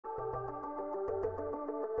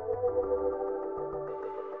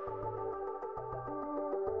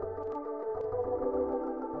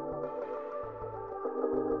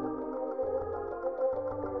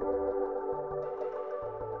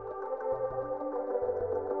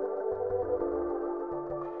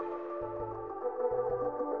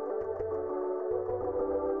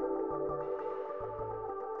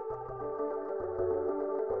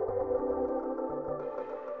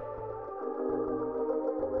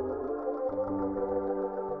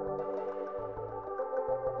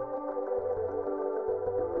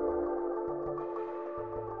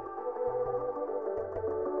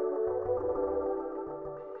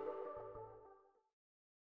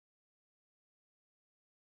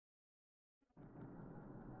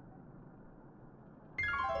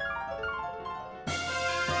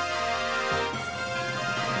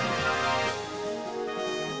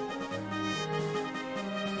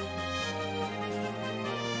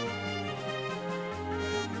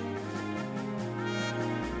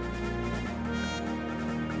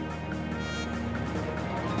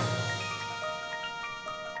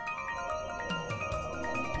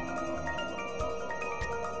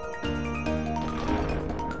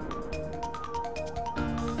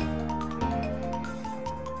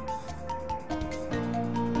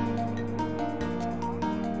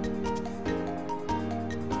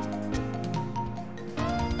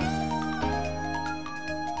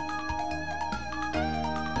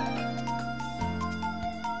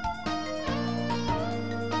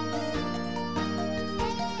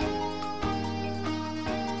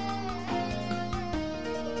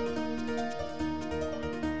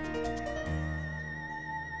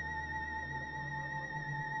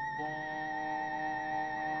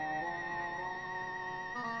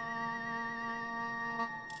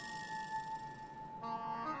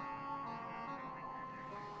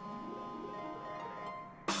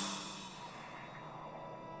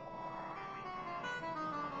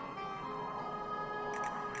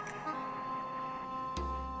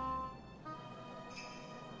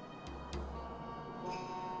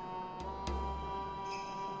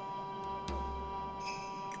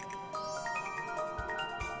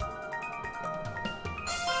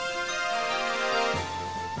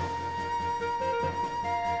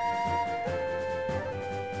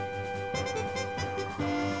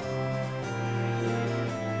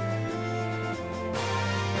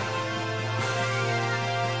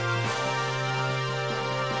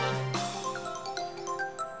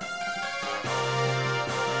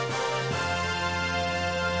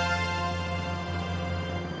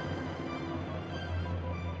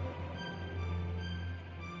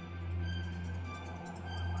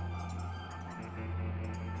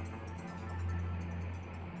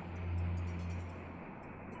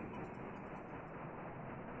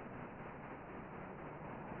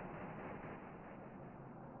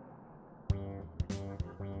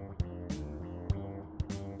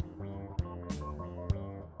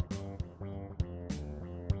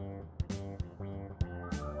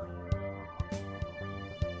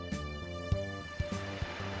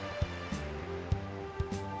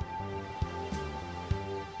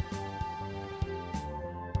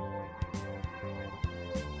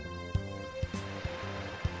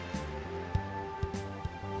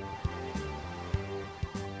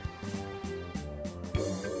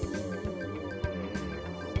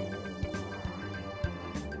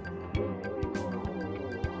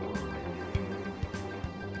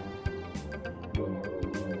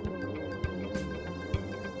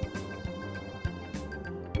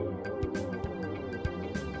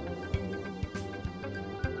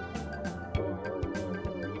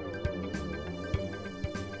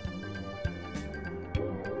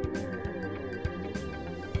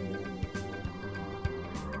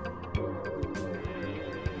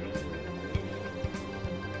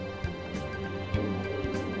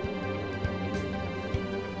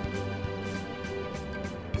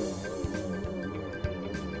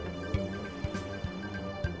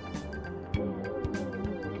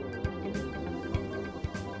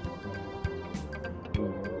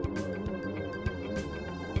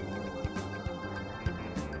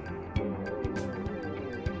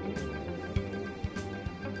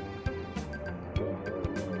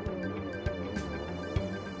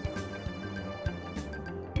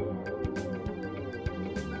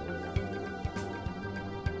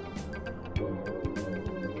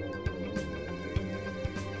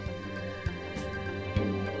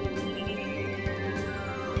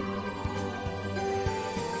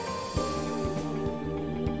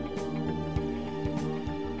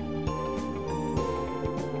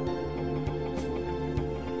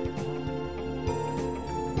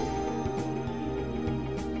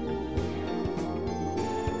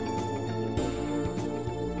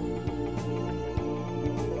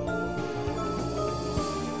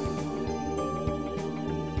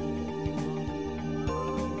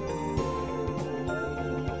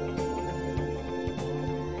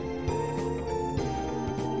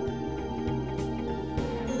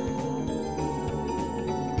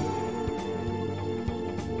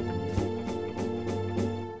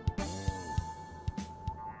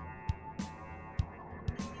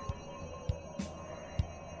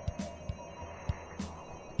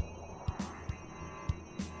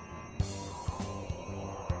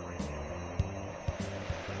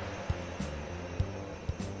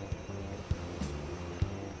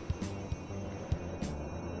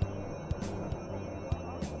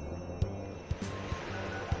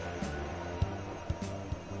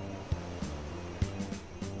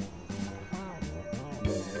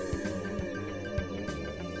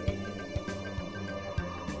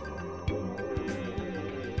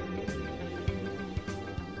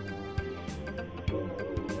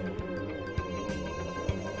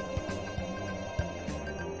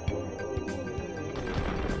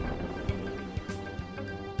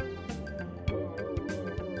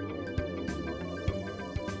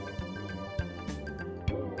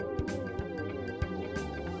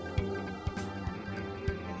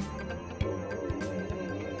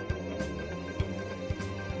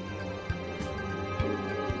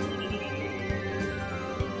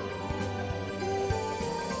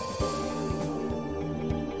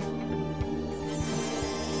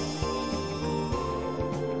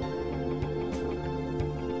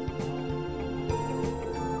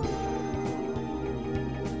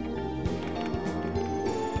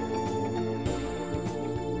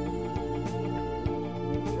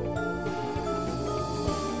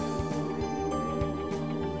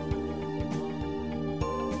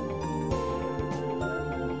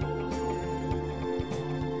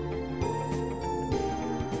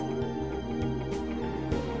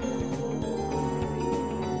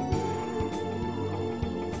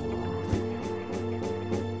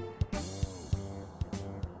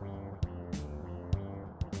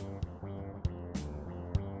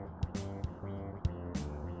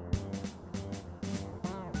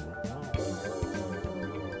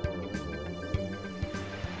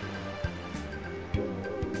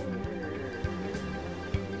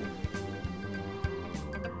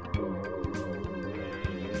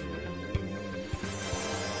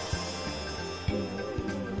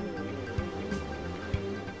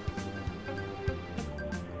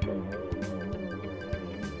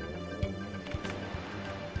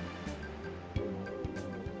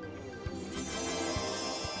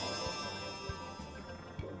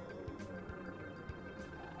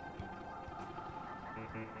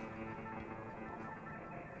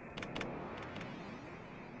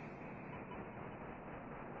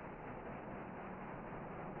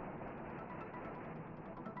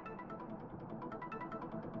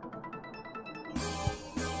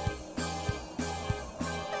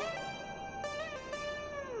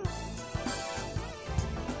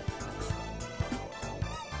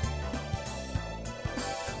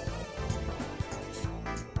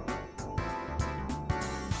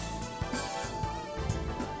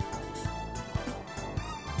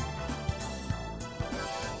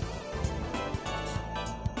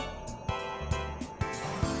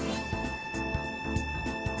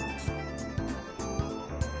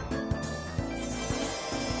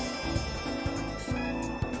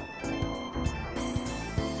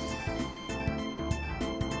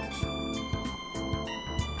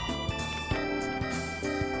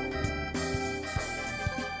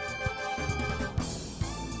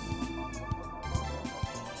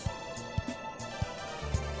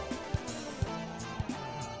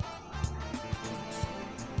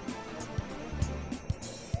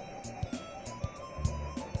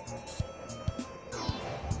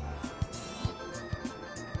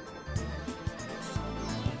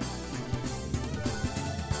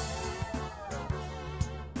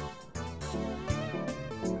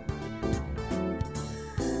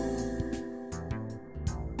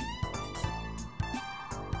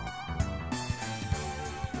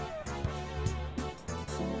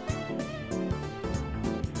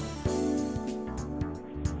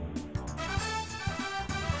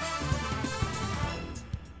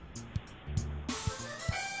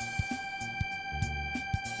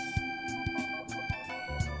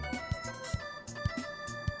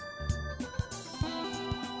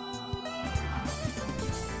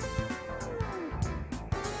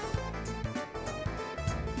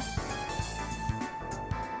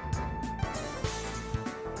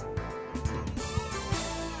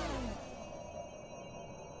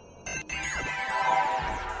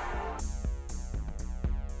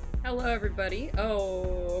Hello, everybody.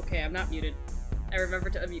 Oh, okay, I'm not muted. I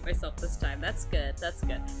remembered to unmute myself this time. That's good, that's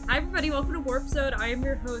good. Hi, everybody, welcome to Warp Zone. I am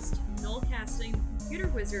your host, Nullcasting Computer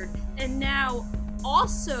Wizard, and now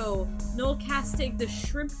also Nullcasting the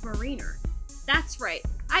Shrimp Mariner. That's right,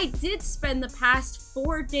 I did spend the past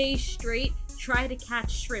 4 days straight trying to catch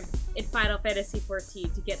shrimp in Final Fantasy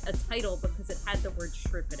XIV to get a title because it had the word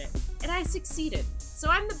shrimp in it. And I succeeded. So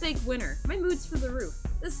I'm the big winner. My mood's through the roof.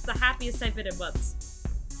 This is the happiest I've been in months.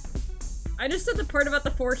 I understood the part about the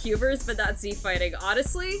 4 humors, but not Z-fighting.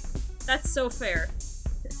 Honestly, that's so fair.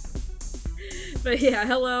 But yeah,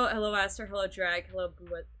 hello Aster, hello Drag, hello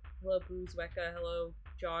Boozweka, hello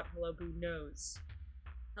Jaunt, hello Boo Nose.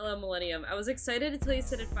 Hello Millennium. I was excited until you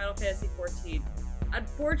said in Final Fantasy XIV.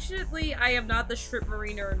 Unfortunately, I am not the shrimp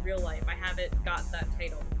mariner in real life. I haven't got that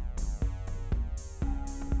title.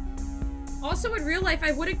 Also, in real life,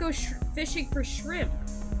 I wouldn't go fishing for shrimp.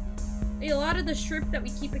 A lot of the shrimp that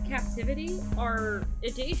we keep in captivity are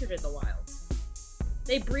endangered in the wild.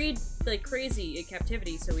 They breed like crazy in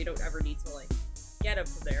captivity, so we don't ever need to like get them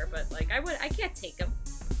from there. But like, I can't take them.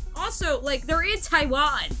 Also, like, they're in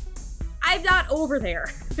Taiwan. I'm not over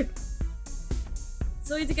there.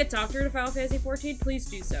 Still need to get Doctor into Final Fantasy XIV? Please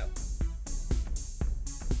do so.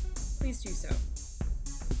 Please do so.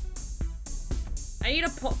 I need a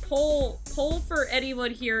poll for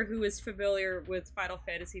anyone here who is familiar with Final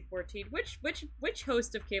Fantasy XIV. Which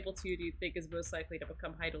host of Cable 2 do you think is most likely to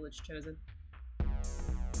become Heidelich chosen?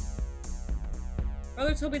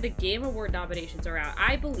 Brother told me the Game Award nominations are out.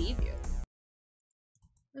 I believe you.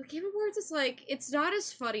 The Game Awards is like, it's not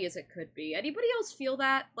as funny as it could be. Anybody else feel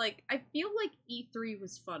that? Like, I feel like E3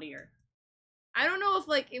 was funnier. I don't know if,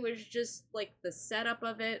 like, it was just, like, the setup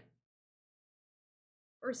of it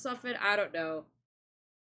or something. I don't know.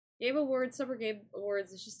 Game Awards, Summer Game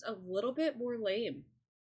Awards is just a little bit more lame.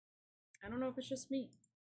 I don't know if it's just me.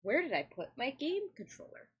 Where did I put my game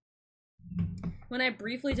controller? When I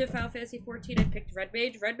briefly did Final Fantasy XIV, I picked Red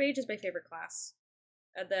Mage. Red Mage is my favorite class.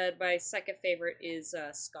 And then my second favorite is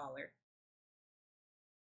Scholar.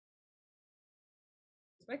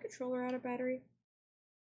 Is my controller out of battery?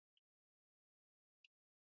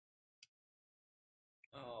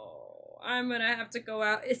 Oh, I'm gonna have to go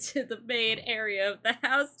out into the main area of the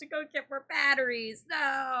house to go get more batteries.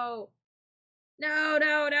 No! No,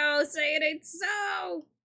 no, no, say it ain't so!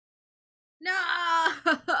 No!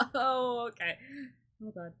 Okay.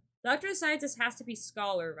 Hold on. Doctor of Scientist has to be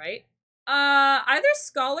Scholar, right? Either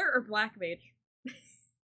Scholar or Black Mage.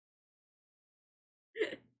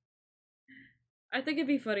 I think it'd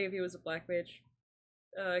be funny if he was a Black Mage.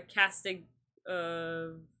 Casting,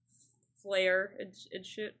 Flare and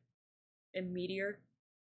shit. And Meteor.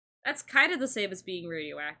 That's kind of the same as being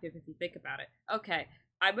radioactive if you think about it. Okay,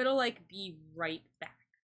 I'm gonna, like, be right back.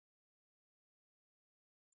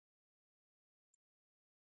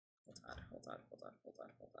 Hold on.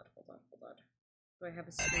 Do I have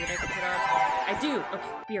a screen I can put on? I do! Okay,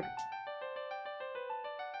 be right back.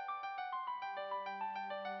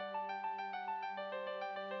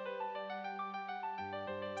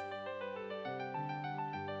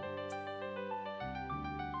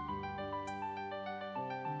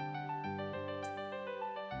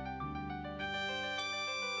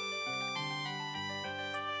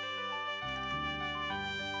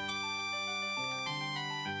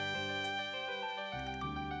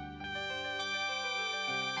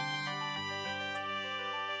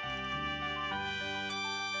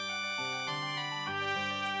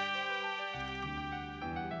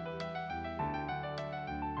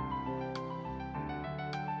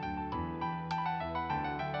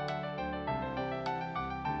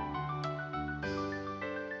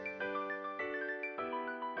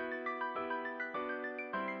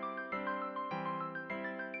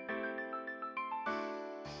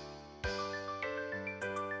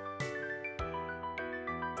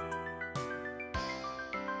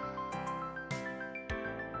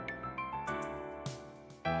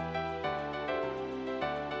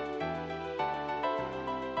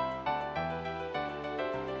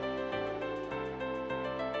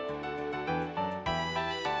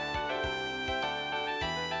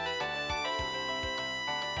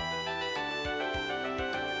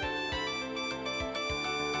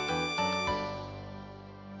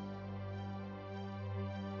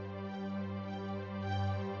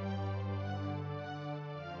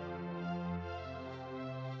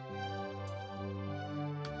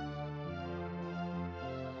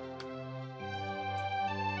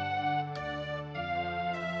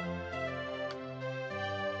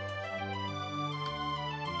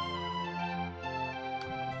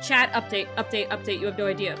 Chat, update, you have no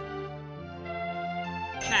idea.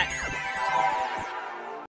 Chat.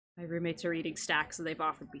 My roommates are eating stacks and they've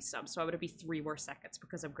offered me some, so I'm gonna be 3 more seconds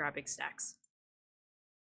because I'm grabbing stacks.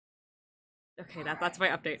 Okay, that's my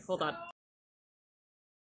update. Hold on.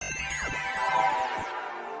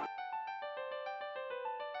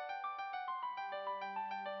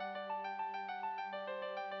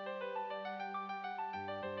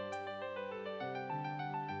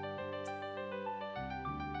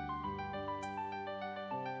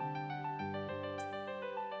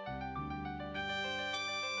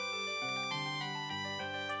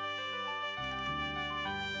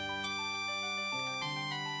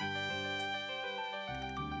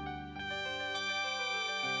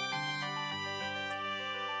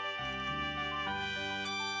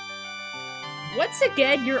 Once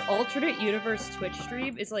again, your alternate universe Twitch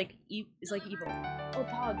stream is like evil. Oh,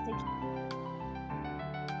 Pog, thank you.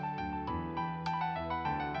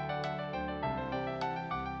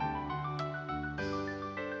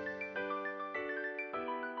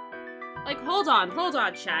 Like, hold on,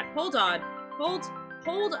 chat. Hold on. What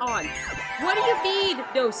do you mean,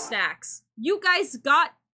 no stacks? You guys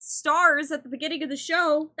got stars at the beginning of the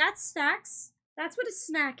show. That's stacks. That's what a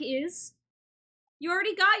snack is. You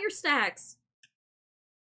already got your stacks.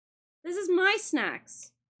 This is my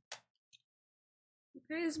snacks.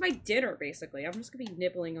 Okay, this is my dinner, basically. I'm just gonna be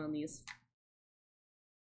nibbling on these.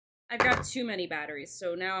 I've got too many batteries,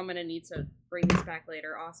 so now I'm gonna need to bring these back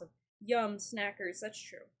later. Awesome. Yum, snackers, that's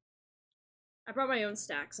true. I brought my own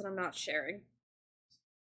stacks, and I'm not sharing.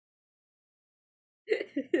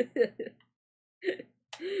 Do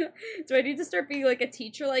I need to start being like a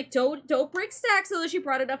teacher? Like, don't bring stacks unless you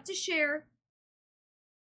brought enough to share.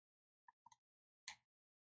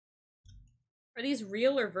 Are these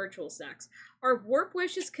real or virtual snacks? Are warp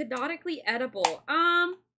wishes canonically edible?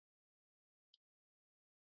 Oh,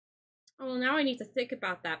 well, now I need to think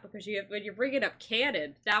about that because when you're bringing up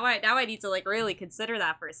canon, now I need to like really consider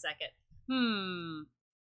that for a second.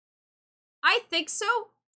 I think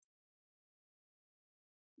so.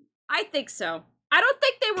 I don't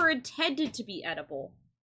think they were intended to be edible,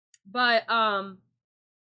 but a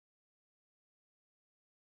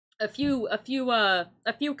few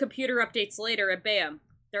computer updates later, and bam,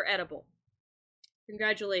 they're edible.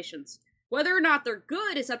 Congratulations. Whether or not they're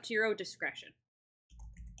good is up to your own discretion.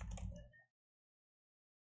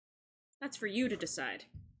 That's for you to decide.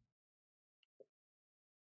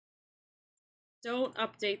 Don't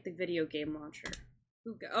update the video game launcher.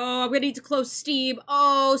 Oh, I'm gonna need to close Steam.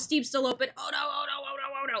 Oh, Steam's still open. Oh no, oh no, oh no,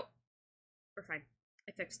 oh no. We're fine.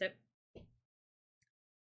 I fixed it.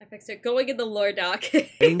 Going in the lore doc.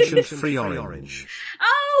 Ancient free orange.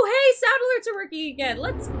 Oh, hey, sound alerts are working again.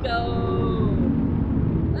 Let's go.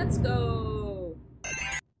 Let's go.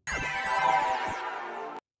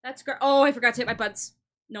 That's great. Oh, I forgot to hit my buttons.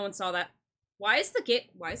 No one saw that. Why is the game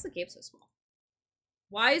so small?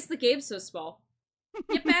 Why is the game so small?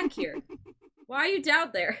 Get back here. Why are you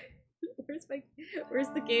down there? Where's the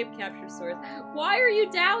game capture source? Why are you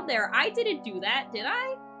down there? I didn't do that, did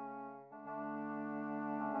I?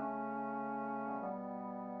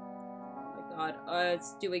 God,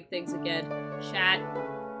 it's doing things again. Chat.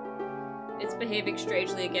 It's behaving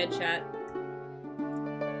strangely again, chat.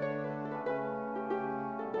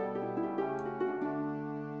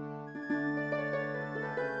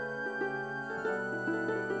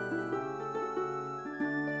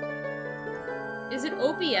 Is it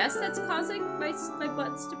OBS that's causing my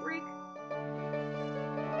buttons to break?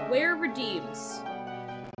 Where redeems?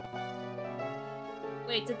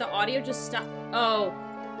 Wait, did the audio just stop? Oh.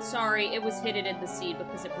 Sorry, it was hidden in the seed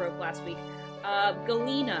because it broke last week.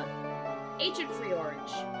 Galena. Ancient free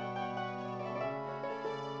orange.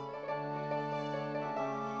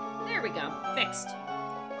 There we go. Fixed.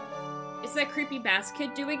 Is that creepy bass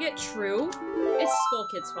kid doing it? True. It's Skull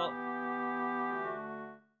Kid's fault.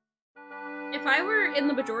 If I were in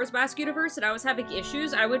the Majora's Mask universe and I was having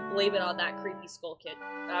issues, I would blame it on that creepy Skull Kid.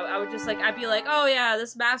 I would just I'd be like, oh yeah,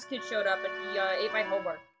 this Mask Kid showed up and he ate my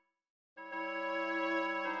homework.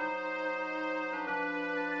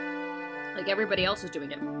 Like everybody else is doing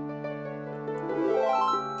it.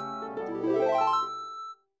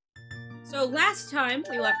 So last time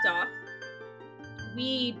we left off,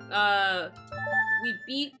 we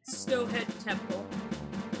beat Snowhead Temple,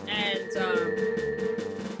 and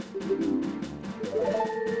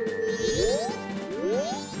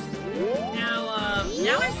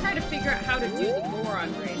now I'm trying to figure out how to do the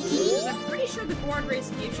goron race. Because I'm pretty sure the goron race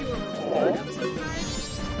gives you a reward in episode 5.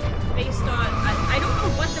 Based on, I don't know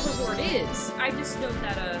what the reward is. I just know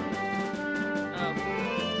that,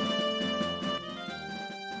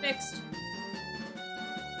 fixed.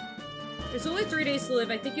 There's only 3 days to live.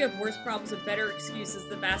 I think you have worse problems and better excuses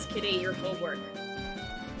than Mask Kid ate your homework.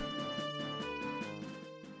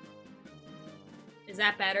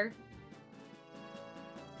 that better?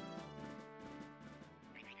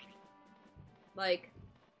 Like,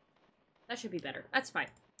 that should be better. That's fine.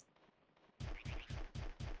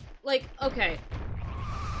 Like, okay.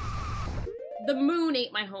 The moon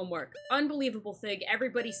ate my homework. Unbelievable thing.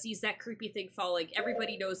 Everybody sees that creepy thing falling.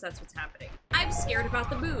 Everybody knows that's what's happening. I'm scared about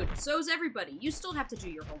the moon. So's everybody. You still have to do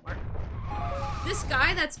your homework. This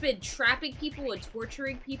guy that's been trapping people and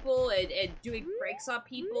torturing people and doing pranks on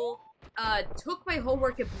people, took my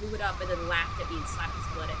homework and blew it up and then laughed at me and slapped his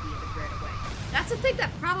blood at me and then ran away. That's a thing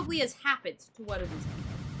that probably has happened to one of these people.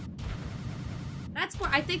 That's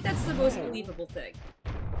what I think that's the most believable thing.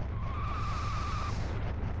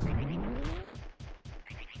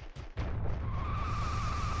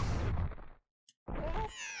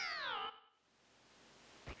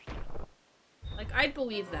 Like, I'd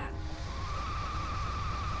believe that.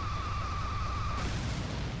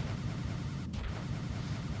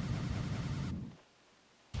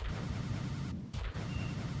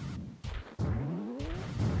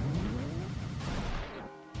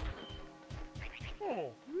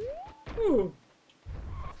 Ooh.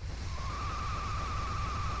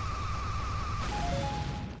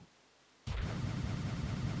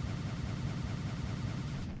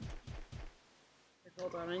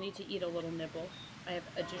 Hold on, I need to eat a little nibble. I have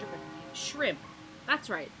a gingerbread cookie. Shrimp. That's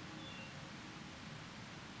right.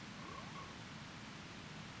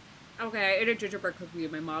 Okay, I ate a gingerbread cookie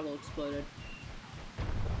and my model exploded.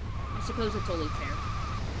 I suppose it's only fair.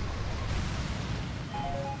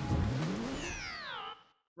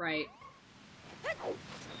 Right.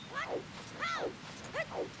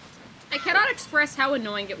 I cannot express how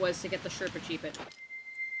annoying it was to get the shrimp achievement.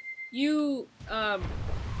 You,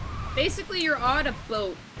 basically you're on a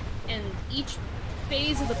boat, and each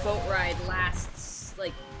phase of the boat ride lasts,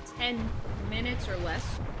 like, 10 minutes or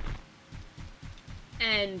less.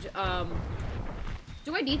 And,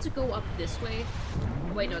 do I need to go up this way?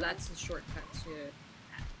 Oh, wait, no, that's the shortcut to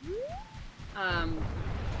that.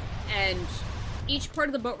 And each part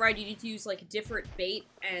of the boat ride, you need to use, like, different bait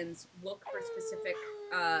and look for specific,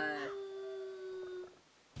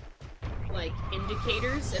 like,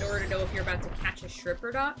 indicators in order to know if you're about to catch a shrimp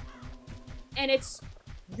or not. And it's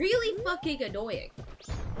really fucking annoying.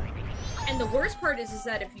 And the worst part is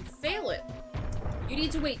that if you fail it, you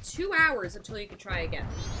need to wait 2 hours until you can try again.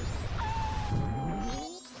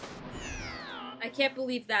 I can't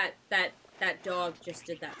believe that dog just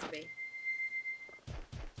did that to me.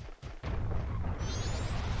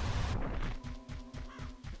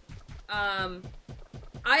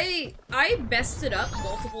 I messed it up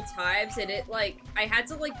multiple times, and it, like, I had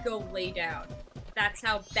to, like, go lay down. That's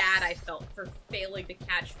how bad I felt for failing to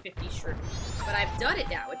catch 50 shrimp. But I've done it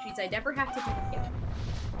now, which means I never have to do it again.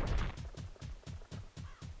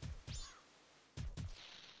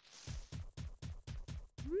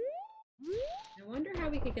 I wonder how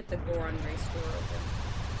we could get the Goron race door open.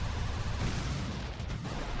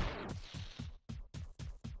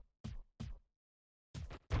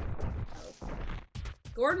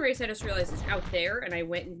 Goron race, I just realized, is out there, and I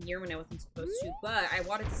went in here when I wasn't supposed to, but I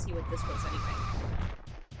wanted to see what this was anyway.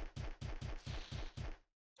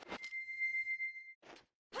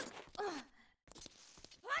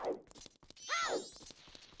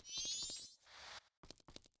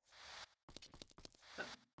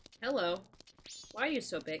 Hello. Why are you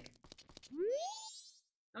so big?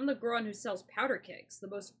 I'm the Goron who sells powder kegs, the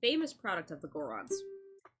most famous product of the Gorons.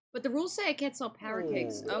 But the rules say I can't sell powder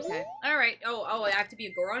kegs. Okay. Alright. Oh, I have to be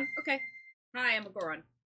a Goron? Okay. Hi, I'm a Goron.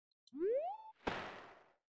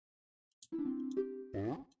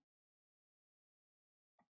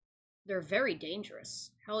 They're very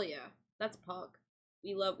dangerous. Hell yeah. That's Pog.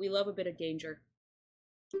 We love a bit of danger.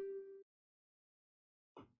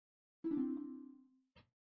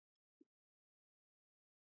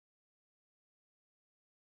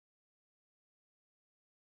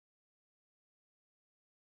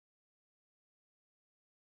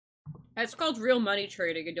 It's called real money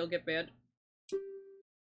trading and you'll get banned.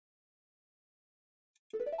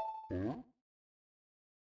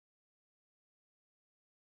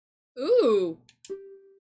 Ooh.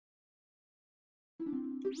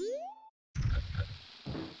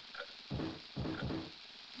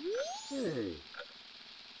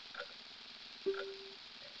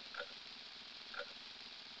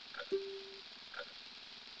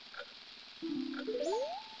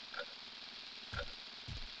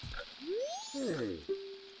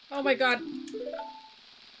 Oh my god.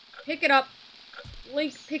 Pick it up.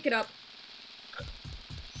 Link, pick it up.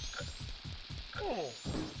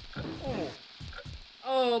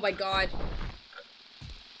 Oh my god.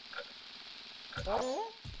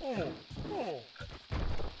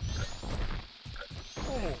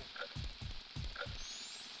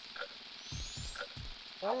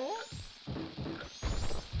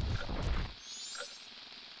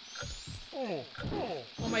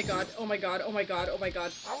 Oh my god, oh my god, oh my god, oh my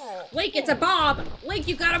god. Link, it's a bomb! Link,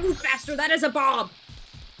 you gotta move faster, that is a bomb!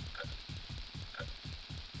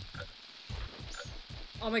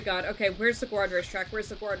 Oh my god, okay, where's the Goron racetrack? Where's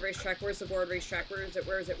the Goron racetrack? Where's the Goron racetrack? Where is it?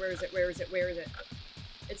 Where is it? Where is it? Where is it? Where is it?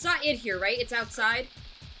 It's not in here, right? It's outside?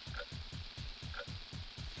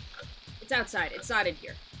 It's outside, it's not in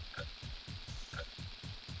here.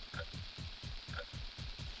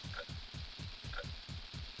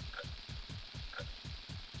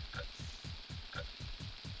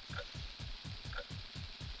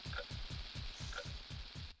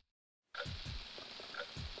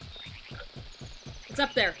 It's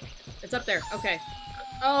up there. It's up there. Okay.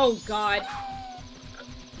 Oh, God.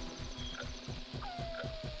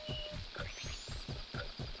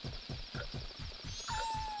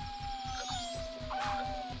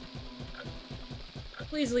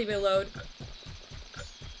 Please leave me alone.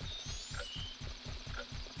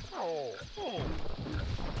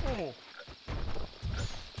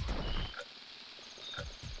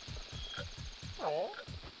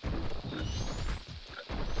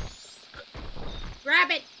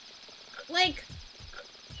 Grab it! Link!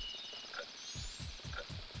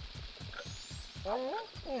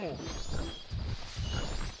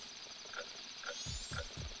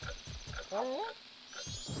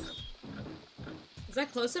 Is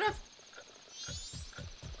that close enough?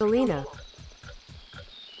 Selena.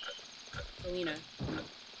 Selena.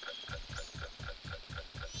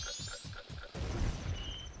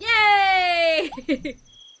 Yay!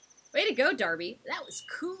 Way to go, Darby. That was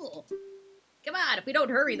cool. Come on, if we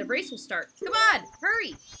don't hurry, the race will start. Come on,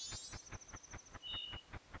 hurry!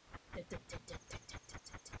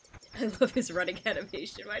 I love his running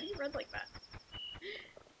animation. Why do you run like that?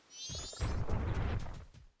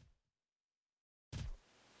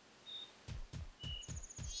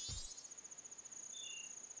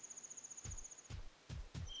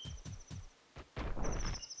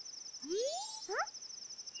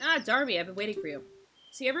 Ah, Darby, I've been waiting for you.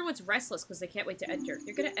 See, everyone's restless because they can't wait to enter.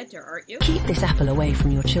 You're gonna enter, aren't you? Keep this apple away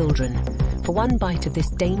from your children. For one bite of this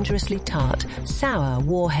dangerously tart, sour,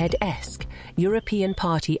 warhead-esque, European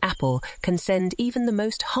party apple can send even the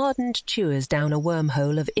most hardened chewers down a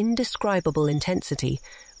wormhole of indescribable intensity,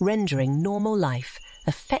 rendering normal life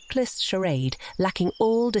a feckless charade lacking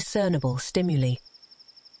all discernible stimuli.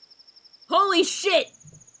 Holy shit!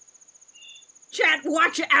 Chat,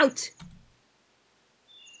 watch out!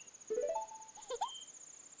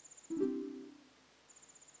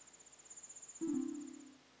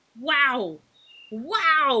 Wow!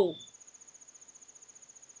 Wow!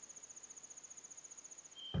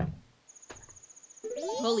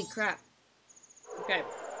 Holy crap. Okay.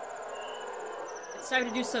 It's time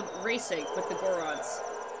to do some racing with the Gorons.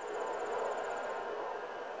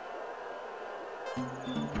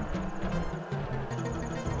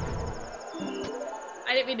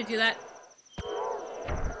 I didn't mean to do that.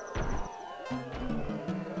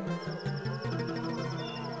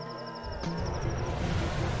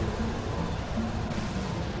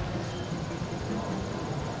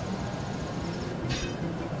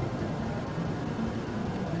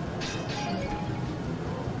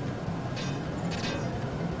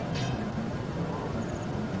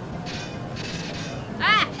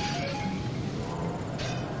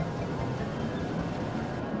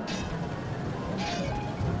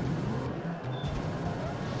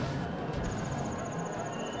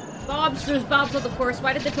 Bombs, there's bombs on the course.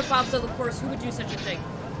 Why did they put bombs on the course? Who would do such a thing?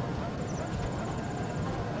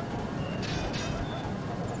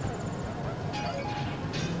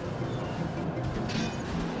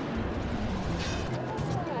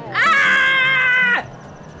 Ah!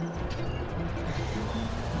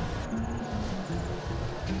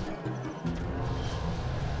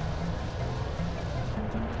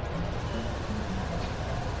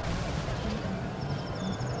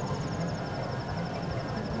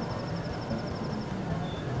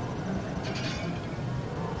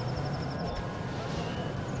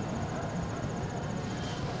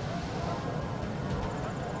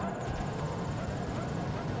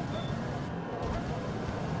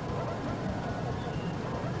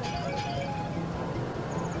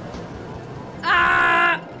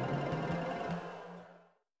 Ah!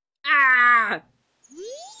 Ah!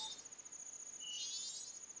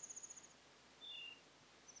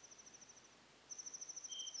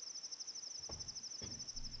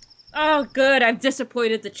 Oh, good. I've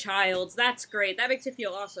disappointed the child. That's great. That makes me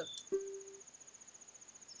feel awesome.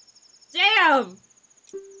 Damn!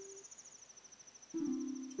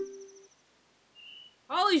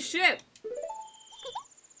 Holy shit!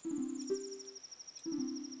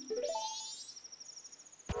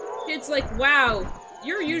 It's like, wow,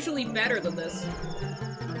 you're usually better than this.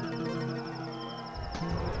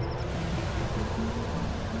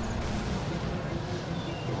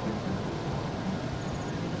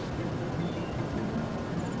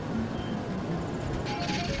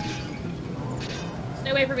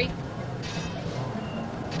 Stay away from me.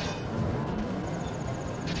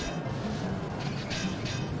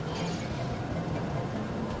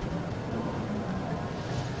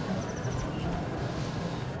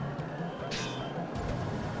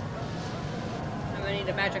 I'm gonna need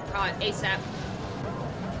a magic pot ASAP.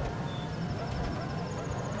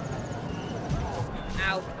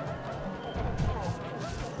 Ow.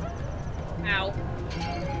 Ow.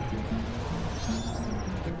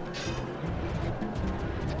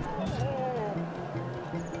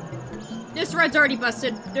 This run's already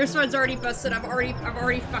busted. This run's already busted. I'm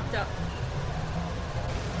already fucked up.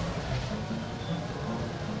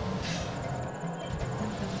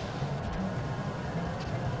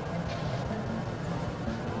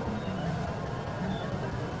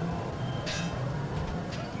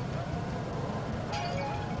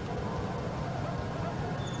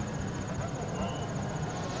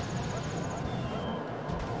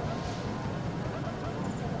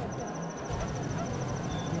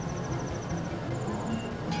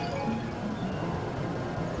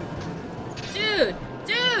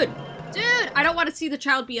 I don't want to see the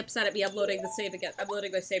child be upset at me. I'm loading the save again. I'm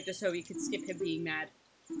loading my save just so we can skip him being mad.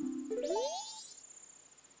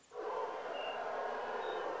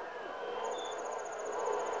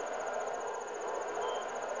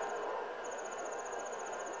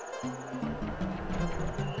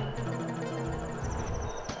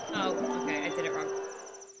 Oh, okay, I did it wrong.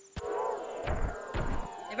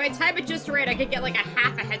 If I time it just right, I could get like a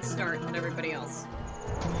half a head start on everybody else.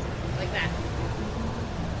 Like that.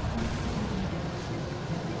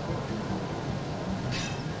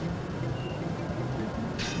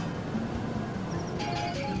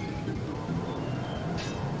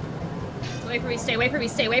 Stay away from me,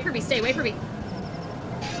 stay away from me, stay away from me, stay away from me.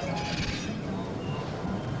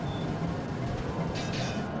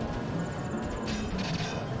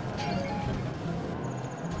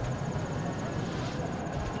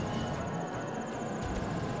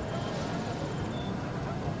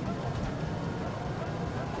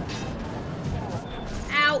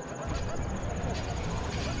 Ow!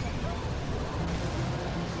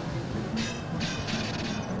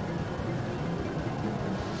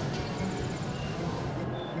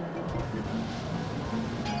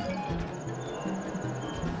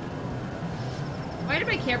 Why did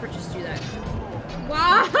my camera just do that?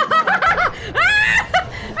 Wow!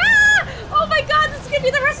 Oh my god, this is gonna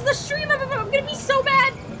be the rest of the stream! I'm gonna be so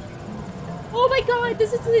mad! Oh my god,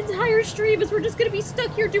 this is the entire stream, as we're just gonna be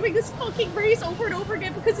stuck here doing this fucking race over and over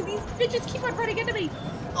again because these bitches keep on running into me!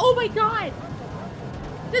 Oh my god!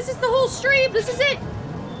 This is the whole stream! This is it!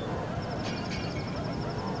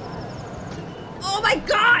 Oh my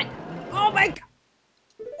god! Oh my god!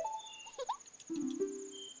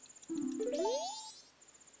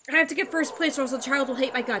 I have to get first place or else the child will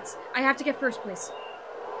hate my guts. I have to get first place.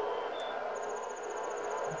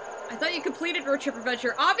 I thought you completed Road Trip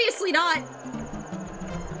Adventure. Obviously not!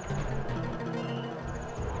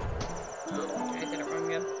 Oh, okay, I did it wrong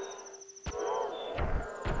again.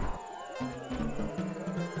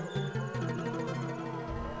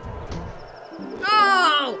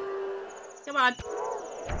 Oh! Come on.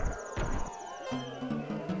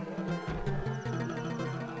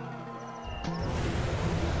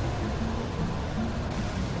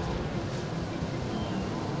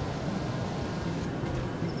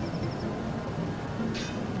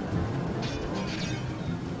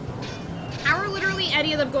 How are literally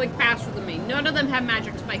any of them going faster than me? None of them have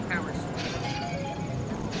magic spike powers.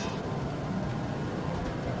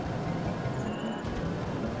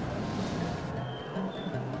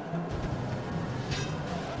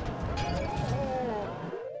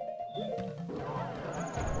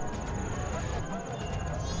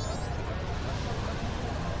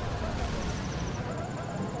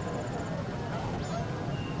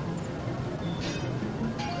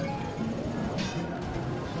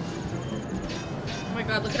 Oh my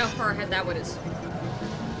god, look at how far ahead that one is.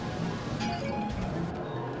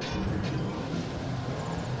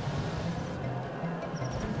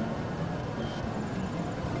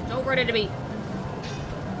 Don't run into me.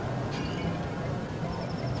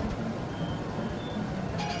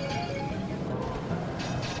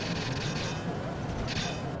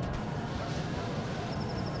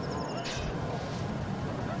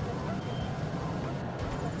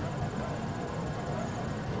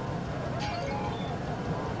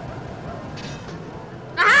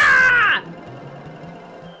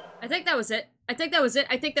 think that was it. I think that was it.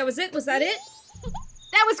 I think that was it. Was that it?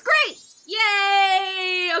 That was great!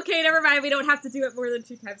 Yay! Okay, never mind. We don't have to do it more than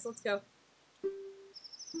 2 times. Let's go.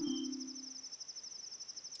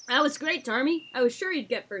 That was great, Tarmy. I was sure you'd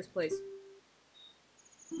get first place.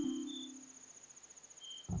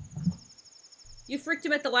 You fricked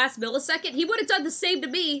him at the last millisecond? He would have done the same to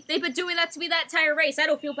me. They've been doing that to me that entire race. I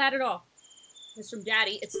don't feel bad at all. It's from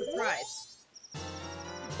Daddy. It's the prize.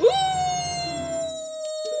 Ooh!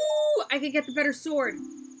 I could get the better sword.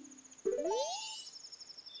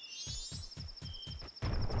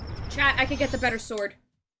 Chat, I could get the better sword.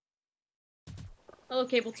 Hello,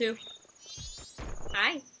 Cable 2.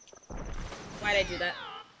 Hi. Why'd I do that?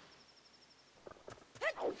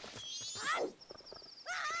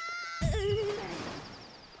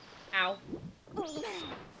 Ow.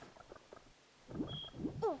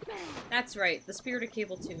 That's right, the spirit of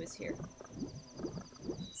Cable 2 is here.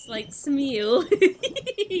 Slight Smeal.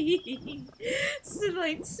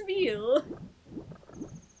 Slight Smeal.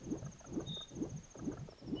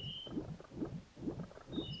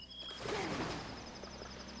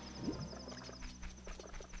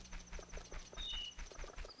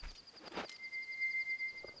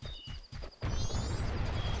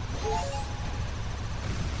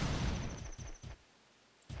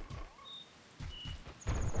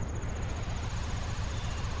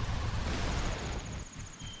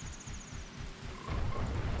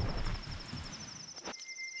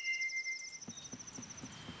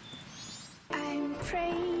 I'm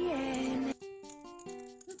praying.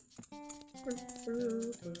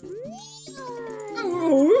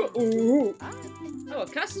 Oh, a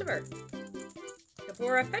customer.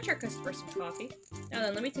 Gabora, fetch our customer some coffee. Now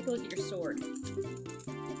then, let me take a look at your sword.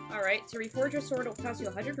 Alright, to reforge your sword, it'll cost you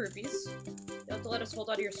 100 rupees. You'll have to let us hold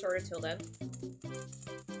on to your sword until then.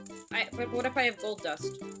 But what if I have gold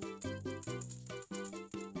dust?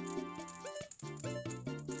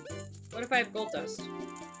 What if I have gold dust?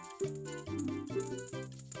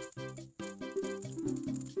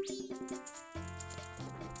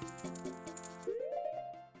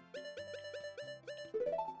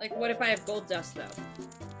 Like, what if I have gold dust, though?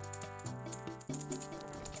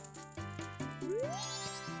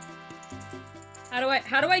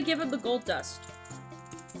 How do I give him the gold dust?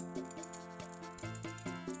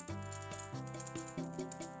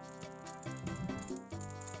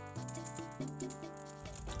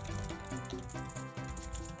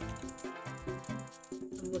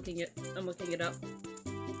 I'm looking it up.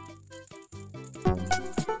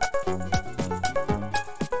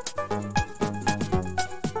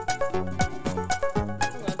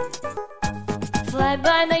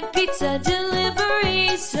 Fly-by-night pizza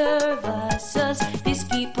delivery services. These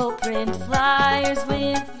people print flyers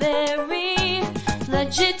with very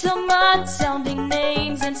legitimate sounding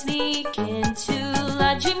names and sneak into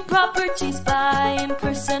lodging properties by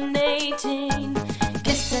impersonating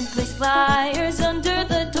guests and place flyers under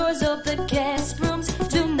the doors of the guest rooms.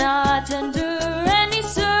 Do not, under any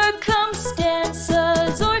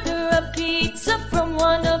circumstances, order a pizza from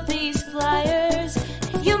one of these flyers.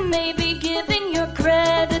 You may be giving your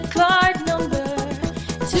credit card number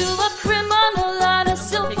to a criminal on a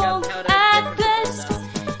cell phone at best.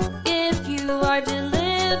 If you are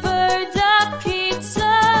delivered a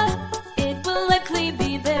pizza, it will likely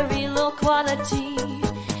be very low quality,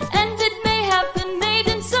 and it may have been made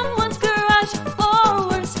in someone's garage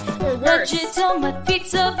or worse. Legitimate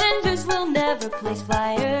pizza vendors will never place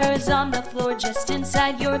flyers on the floor just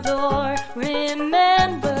inside your door.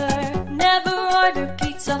 Remember, never order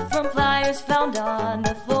pizza from flyers found on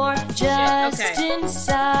the floor just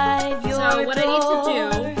inside your door. So what I need to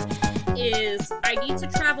do is I need to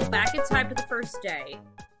travel back in time to the first day,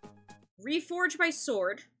 reforge my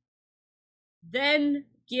sword, then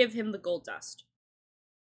give him the gold dust.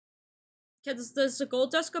 Does the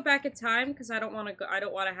gold dust go back in time? Because I don't want to go. I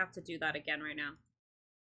don't want to have to do that again right now.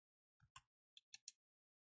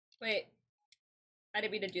 Wait, I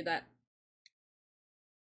didn't mean to do that.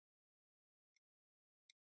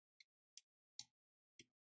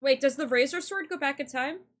 Wait, does the razor sword go back in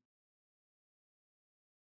time?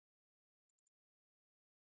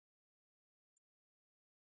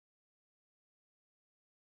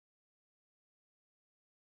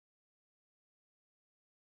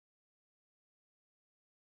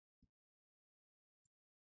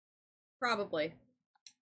 Probably.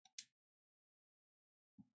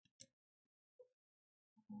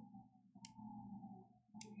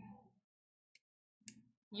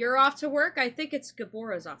 You're off to work? I think it's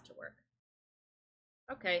Gabora's off to work.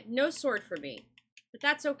 Okay, no sword for me. But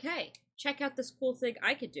that's okay. Check out this cool thing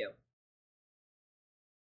I could do.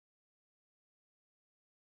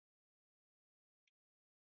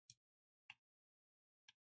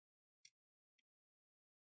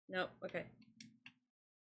 Nope, okay.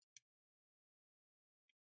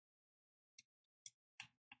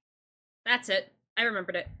 That's it. I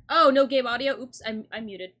remembered it. Oh, no game audio? Oops, I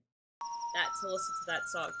muted that to listen to that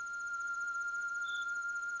song.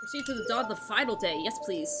 Proceed to the dawn of the final day. Yes,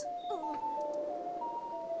 please.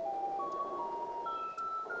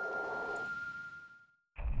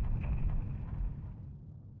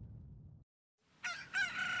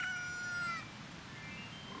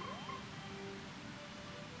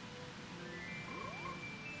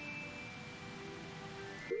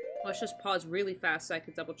 Let's just pause really fast so I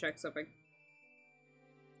can double check something.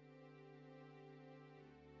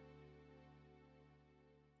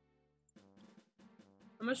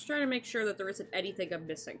 I'm just trying to make sure that there isn't anything I'm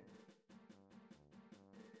missing.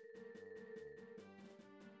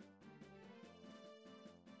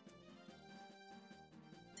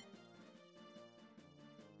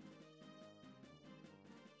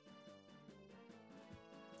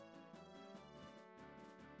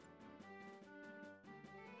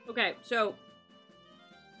 Okay, so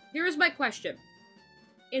here's my question.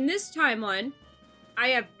 In this timeline, I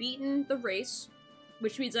have beaten the race,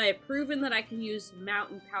 which means I have proven that I can use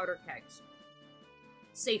mountain powder kegs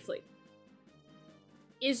safely.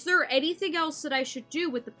 Is there anything else that I should do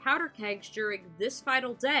with the powder kegs during this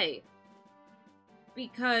final day?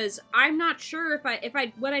 Because I'm not sure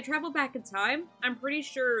when I travel back in time, I'm pretty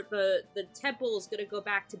sure the temple is gonna go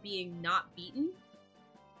back to being not beaten,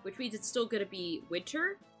 which means it's still gonna be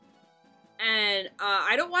winter. And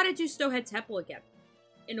I don't want to do Snowhead Temple again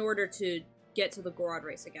in order to get to the Goron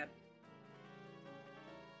race again.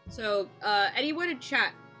 So, anyone in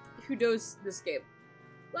chat who knows this game,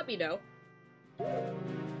 let me know.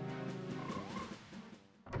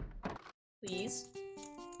 Please.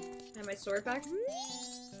 Can I have my sword back?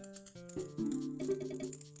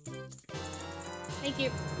 Thank you.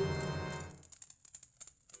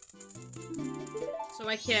 So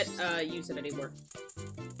I can't use it anymore.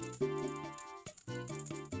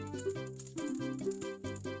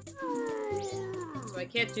 So I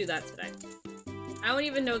can't do that today. I don't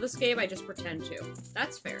even know this game, I just pretend to.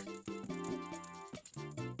 That's fair.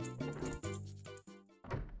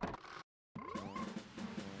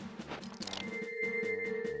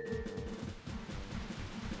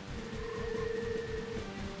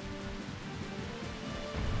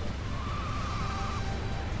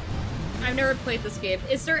 I've never played this game.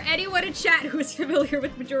 Is there anyone in chat who is familiar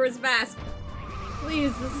with Majora's Mask?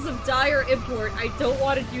 Please, this is of dire import. I don't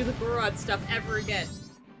want to do the Goron stuff ever again.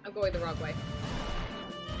 I'm going the wrong way.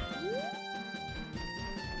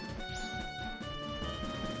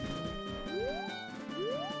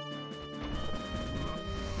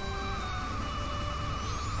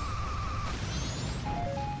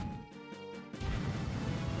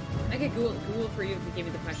 I could Google for you if you give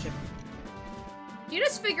me the question. Do you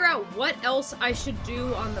just figure out what else I should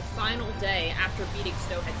do on the final day after beating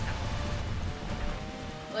Snowhead Temple?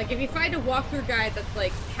 Like, if you find a walkthrough guide that,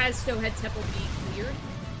 like, has Snowhead Temple be cleared,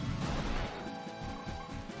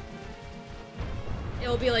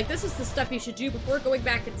 it'll be like, this is the stuff you should do before going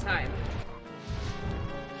back in time.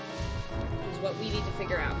 Is what we need to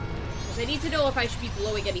figure out. Because I need to know if I should be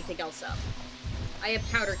blowing anything else up. I have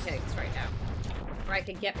powder kegs right now. Or I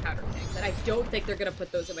can get powder kegs, and I don't think they're gonna put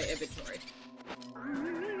those in my inventory.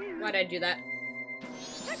 Why'd I do that?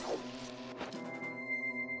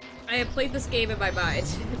 I have played this game in my mind.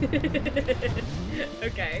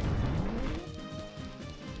 Okay.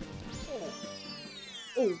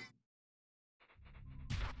 Oh.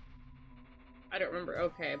 I don't remember.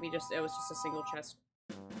 Okay, it was just a single chest.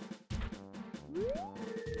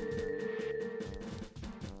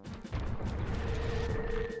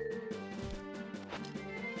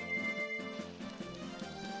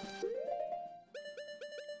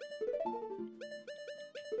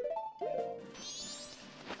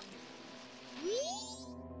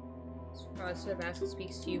 Instead of asking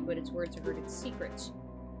speaks to you, but its words are heard in secret.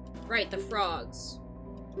 Right, the frogs.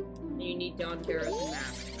 You need Don Terra's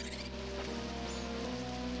map.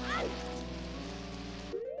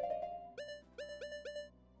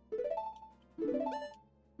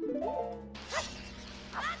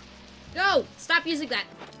 No! Stop using that!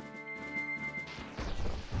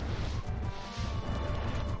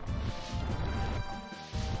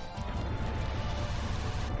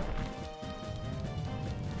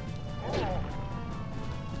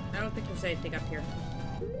 I don't think there's anything up here.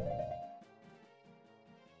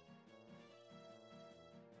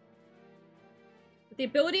 With the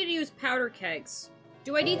ability to use powder kegs.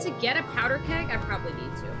 Do I need to get a powder keg? I probably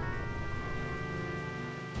need to.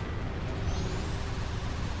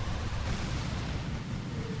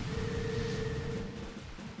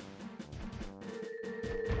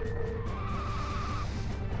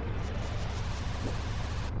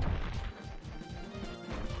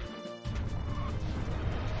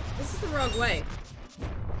 wrong way.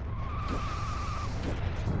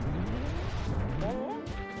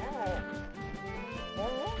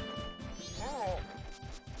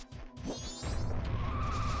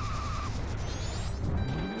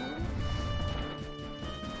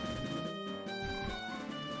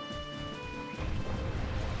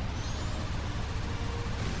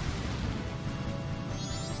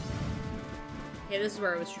 Okay, this is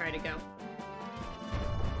where I was trying to go.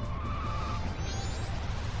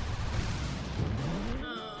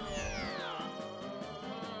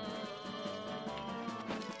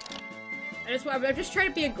 I'm just trying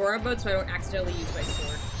to be a goron mode so I don't accidentally use my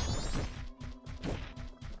sword.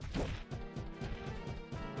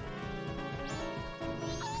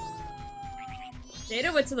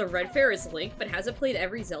 Dana went to the Red Fair as Link, but hasn't played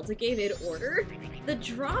every Zelda game in order? The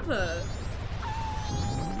drama!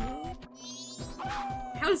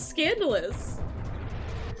 How scandalous!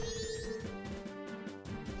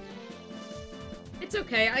 It's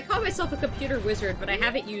okay, I call myself a computer wizard, but I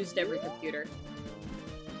haven't used every computer.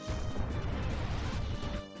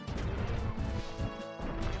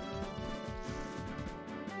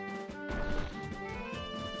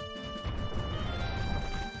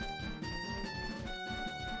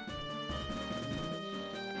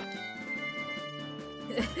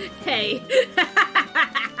 Hey.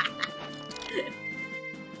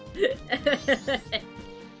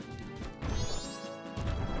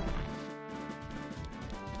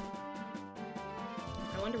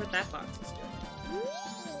 I wonder what that box is doing.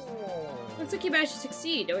 Looks like you managed to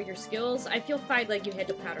succeed. Knowing your skills, I feel fine letting you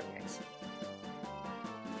handle powder kegs.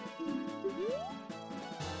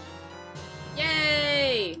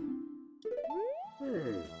 Yay!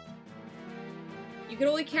 You can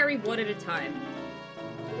only carry one at a time.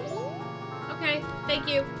 Okay, thank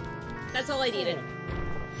you. That's all I needed.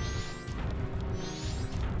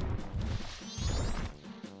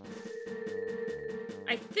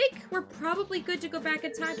 I think we're probably good to go back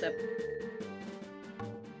in time, then.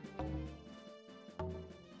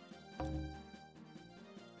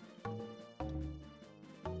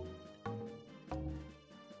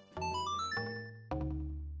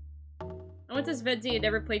 I went as Venti and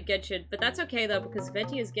never played Genshin, but that's okay though, because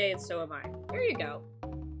Venti is gay and so am I. There you go.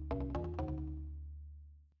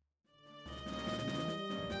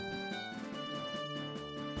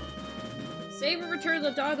 Save and return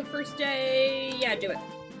the dog the first day. Yeah, do it.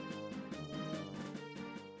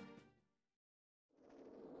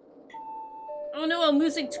 Oh no, I'm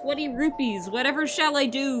losing 20 rupees. Whatever shall I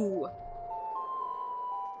do?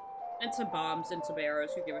 And some bombs and some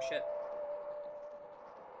arrows. Who give a shit?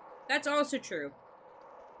 That's also true.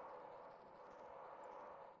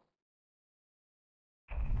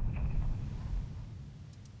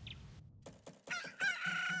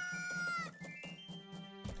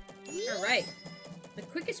 Alright. The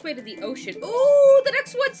quickest way to the ocean. Ooh, the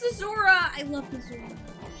next one's the Zora! I love the Zora.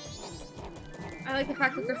 I like the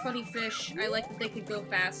fact that they're funny fish. I like that they can go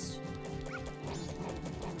fast.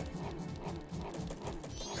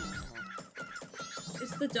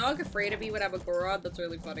 Is the dog afraid of me when I'm a goron? That's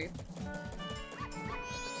really funny.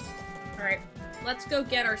 Alright, let's go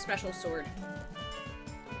get our special sword.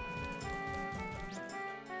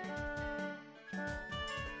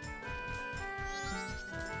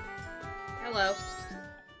 Hello.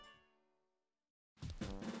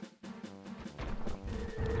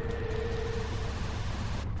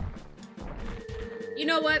 You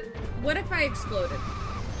know what? What if I exploded?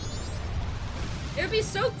 It would be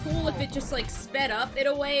so cool if it just, like, sped up in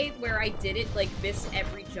a way where I didn't, like, miss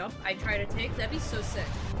every jump I try to take. That'd be so sick.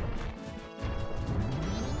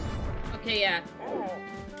 Okay, yeah.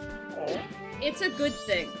 It's a good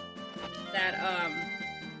thing that,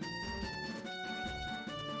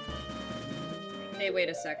 Hey, wait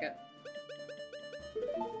a second.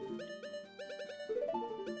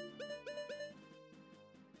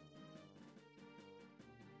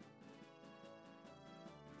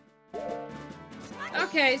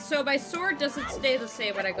 Okay, so my sword doesn't stay the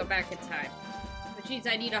same when I go back in time. Which means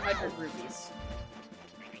I need 100 rupees.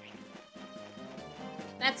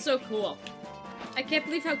 That's so cool. I can't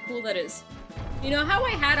believe how cool that is. You know how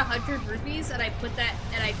I had 100 rupees and I put that,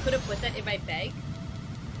 and I could have put that in my bag?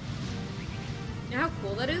 You know how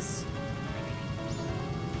cool that is?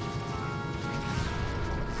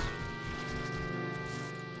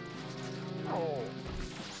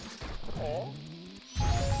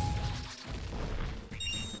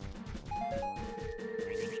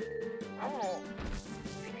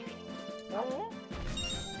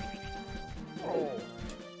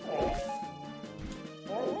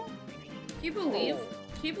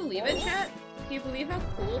 Can you believe it, chat? Can you believe how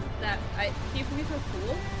cool that can you believe how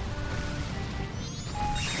cool?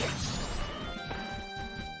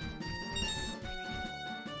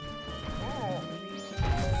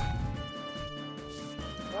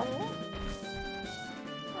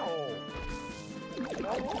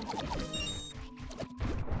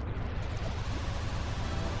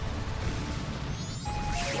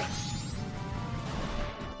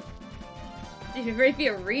 There might be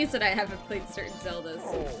a reason I haven't played certain Zeldas.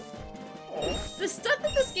 The stuff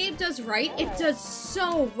that this game does right, it does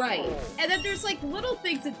so right. And then there's like little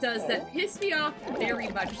things it does that piss me off very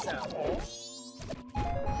much so.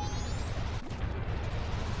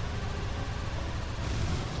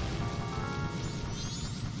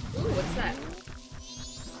 Ooh, what's that?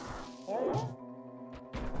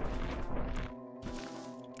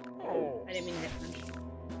 I didn't mean to hit punch.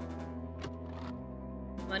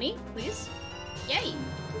 Money, please? Yay!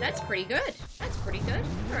 That's pretty good. That's pretty good.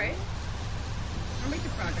 Alright. I'll make a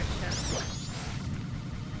progress check.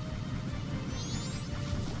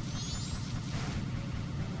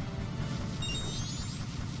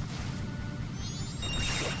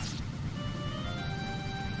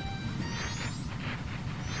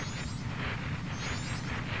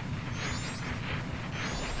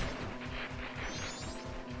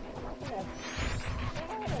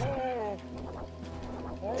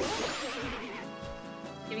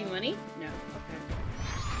 Give me money? No. Okay.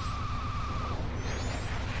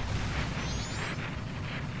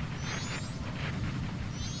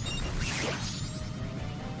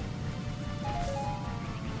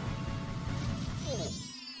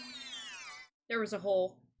 There was a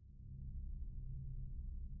hole.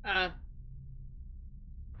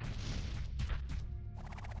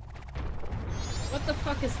 What the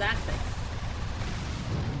fuck is that thing?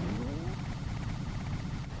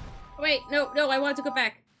 Wait, no, I want to go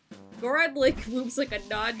back. Goron Lake moves like a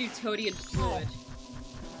non-Newtonian fluid.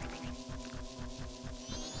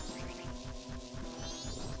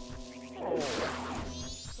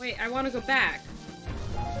 Wait, I want to go back.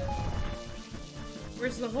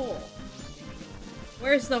 Where's the hole?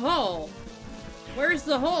 Where's the hole? Where's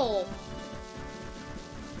the hole?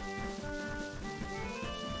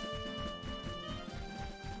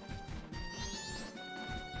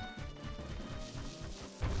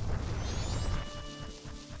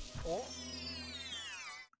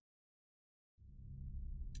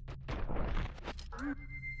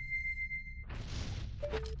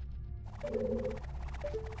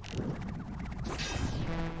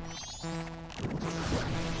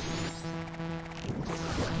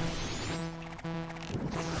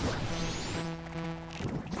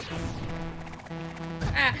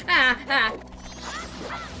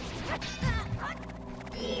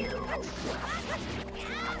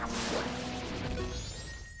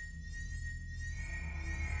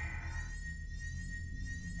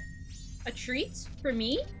 A treat for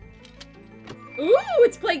me? Ooh,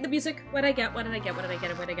 it's playing the music. What I get, what did I get, what did I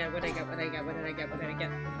get, what did I get, what did I get, what did I get, what did I get, what did I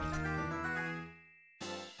get?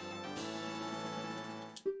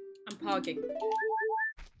 I'm pogging.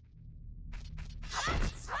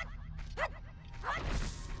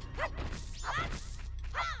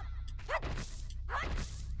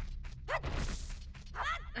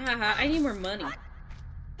 Haha, I need more money.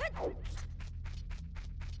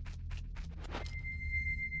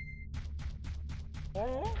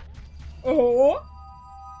 Oh!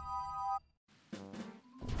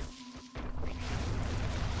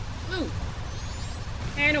 Ooh!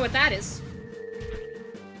 Hey, I know what that is.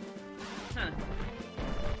 Huh.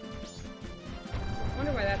 I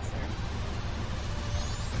wonder why that's there.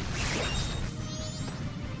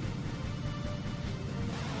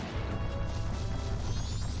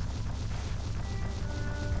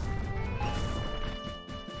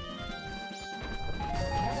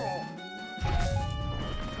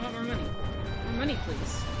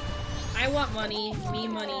 Please. I want money. Me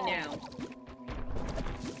money now.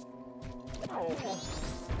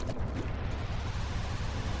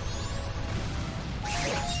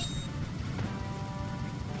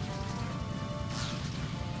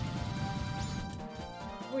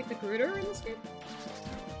 Wait, the Gruder in this game?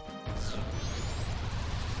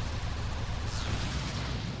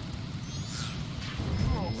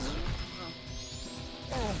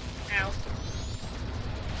 Oh. Ow.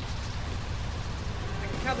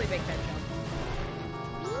 Probably make that jump.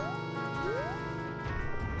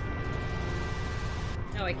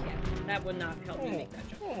 No, I can't. That would not help me make that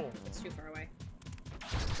jump. It's too far away.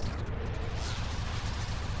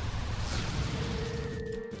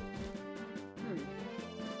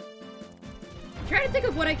 I'm trying to think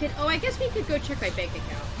of what I could. Oh, I guess we could go check my bank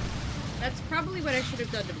account. That's probably what I should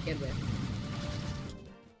have done to begin with.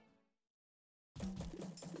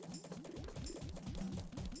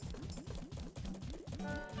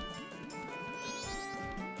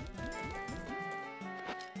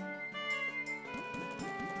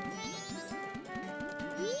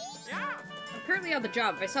 On the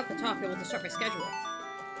job. If I stop the talk, it will disrupt my schedule.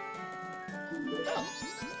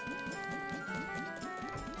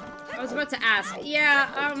 I was about to ask. Yeah,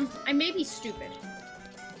 I may be stupid.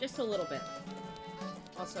 Just a little bit.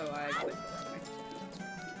 Also, I quit.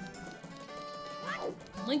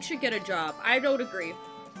 Link should get a job. I don't agree.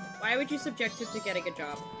 Why would you subject him to getting a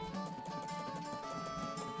job?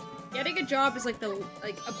 Getting a job is like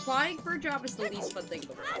applying for a job is the least fun thing in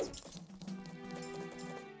the world.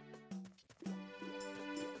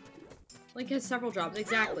 Link has several jobs,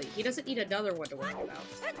 exactly. He doesn't need another one to worry about.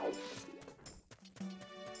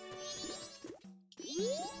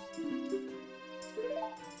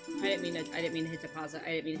 I didn't mean to hit deposit.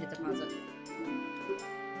 I didn't mean to hit deposit.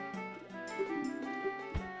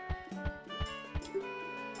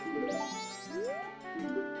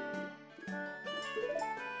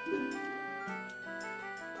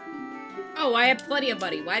 Oh, I have plenty of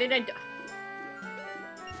money. Why did I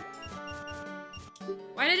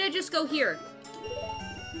just go here?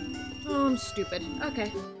 Oh, I'm stupid.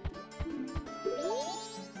 Okay.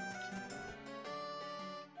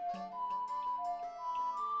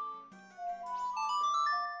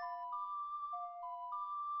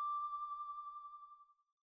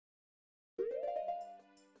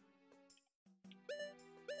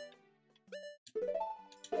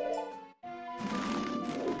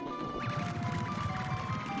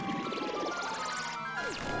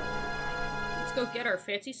 Let's go get our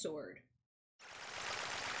fancy sword.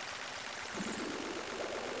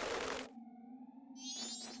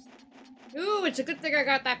 Ooh, it's a good thing I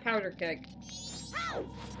got that powder keg.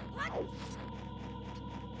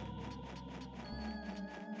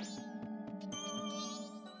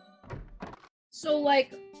 So,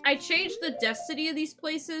 like, I changed the destiny of these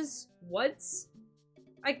places once?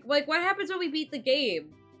 Like, what happens when we beat the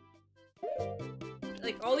game?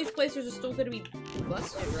 Like, all these places are still gonna be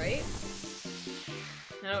busted, right?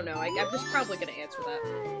 I don't know. I'm just probably gonna answer that.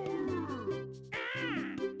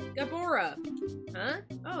 Gabora! Huh?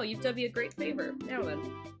 Oh, you've done me a great favor. Now then.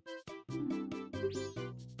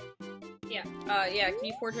 Yeah, yeah, can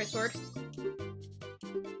you forge my sword?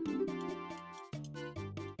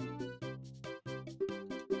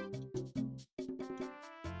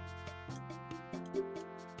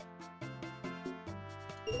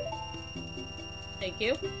 Thank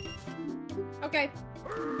you. Okay.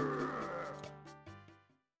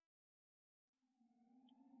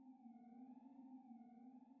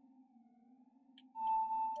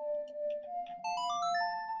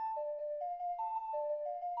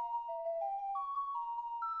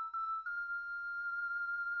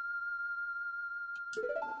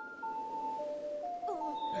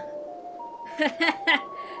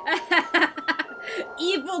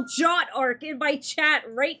 Evil Jot arc in my chat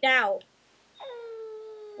right now.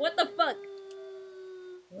 What the fuck?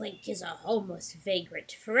 Link is a homeless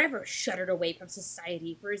vagrant, forever shuttered away from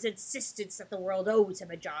society for his insistence that the world owes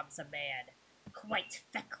him a job as a man. Quite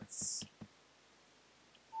feckless.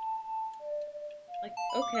 Like,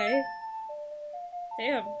 okay.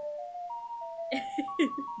 Damn.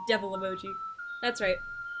 Devil emoji. That's right.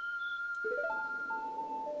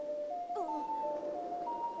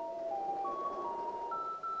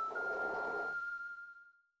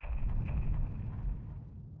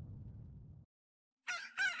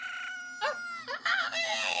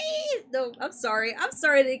 No, I'm sorry. I'm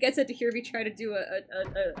sorry that you guys had to hear me try to do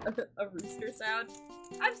a rooster sound.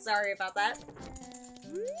 I'm sorry about that.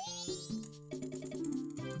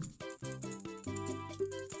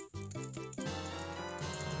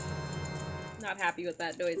 Not happy with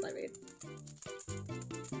that noise I made.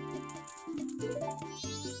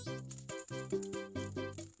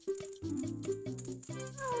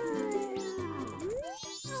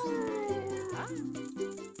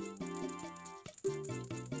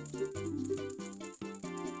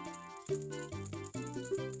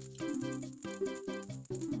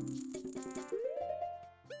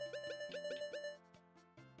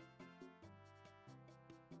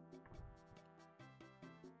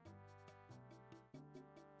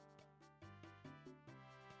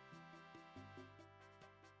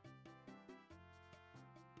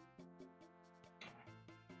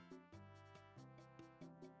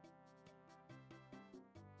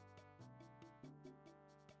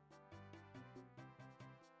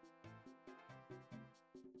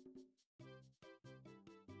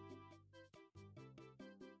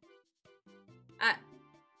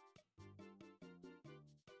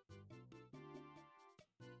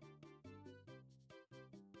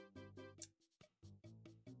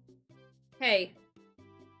 Hey.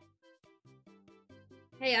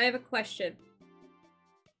 Hey, I have a question.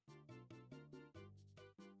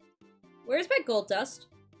 Where's my gold dust?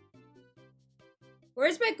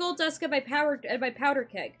 Where's my gold dust and my powder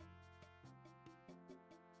keg?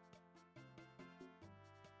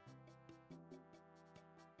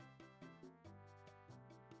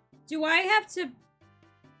 Do I have to...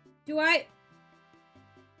 I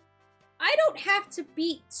don't have to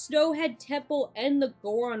beat Snowhead Temple and the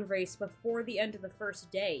Goron race before the end of the first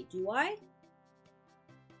day, do I?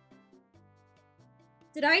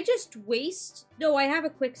 Did I just waste? No, I have a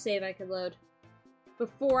quick save I can load.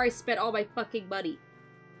 Before I spent all my fucking money.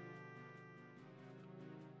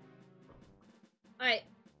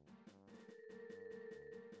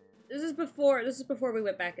 This is before we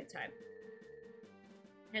went back in time.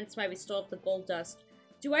 Hence why we still have the gold dust.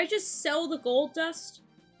 Do I just sell the gold dust?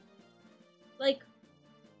 Like,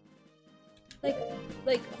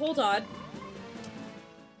 hold on.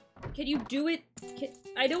 Can you do it?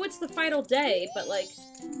 I know it's the final day, but like...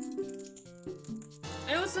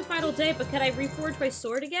 I know it's the final day, but can I reforge my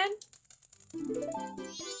sword again?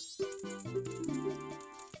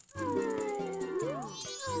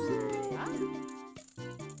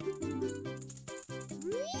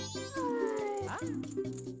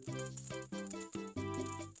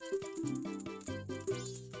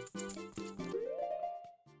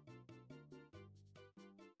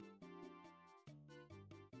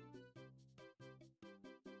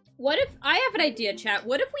 What if... I have an idea, chat.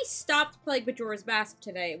 What if we stopped playing Majora's Mask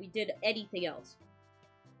today and we did anything else?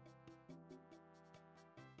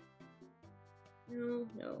 No,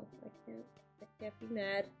 I can't be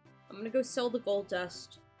mad. I'm gonna go sell the gold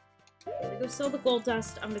dust. I'm gonna go sell the gold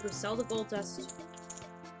dust.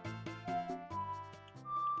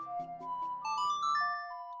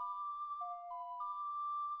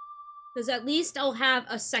 Because at least I'll have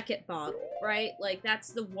a second bottle, right? Like, that's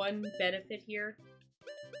the one benefit here.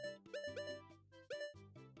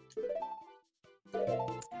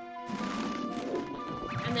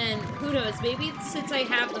 And then, who knows, maybe since I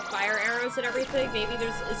have the fire arrows and everything, maybe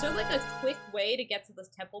is there like a quick way to get to this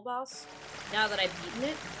temple boss now that I've beaten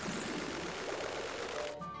it?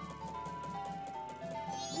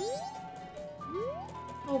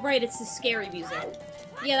 Oh right, it's the scary music.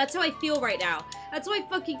 Yeah, that's how I feel right now. That's how I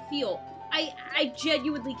fucking feel. I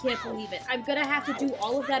genuinely can't believe it. I'm gonna have to do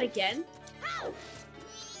all of that again?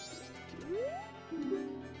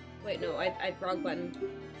 Wait, no, I wrong button.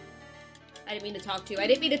 I didn't mean to talk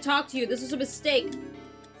to you. This was a mistake.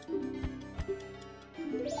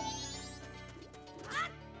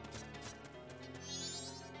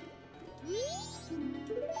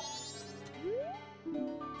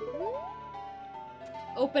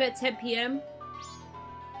 Open at 10 p.m.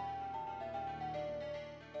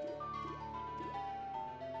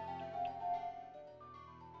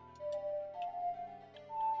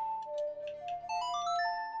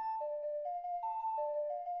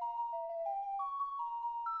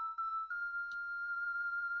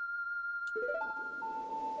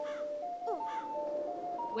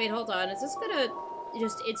 Wait, hold on. Is this gonna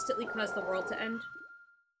just instantly cause the world to end?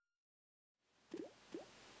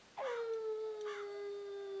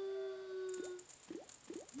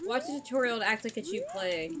 Watch the tutorial and act like it's you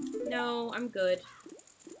playing. No, I'm good.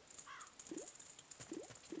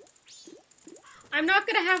 I'm not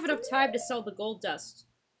gonna have enough time to sell the gold dust.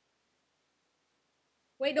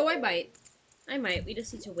 Wait, no, I might. We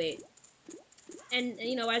just need to wait. And,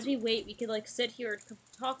 you know, as we wait, we can, like, sit here and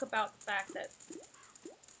talk about the fact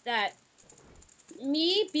that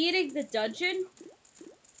me beating the dungeon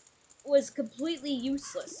was completely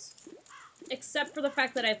useless. Except for the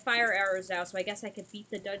fact that I have fire arrows now, so I guess I could beat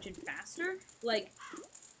the dungeon faster. Like,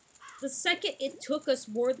 the second it took us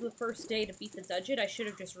more than the first day to beat the dungeon, I should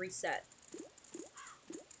have just reset.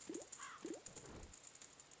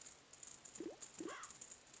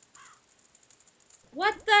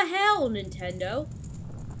 What the hell, Nintendo?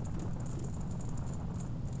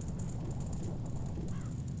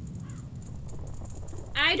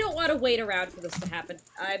 I don't want to wait around for this to happen.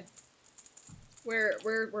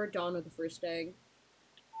 We're done with the first day.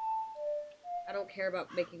 I don't care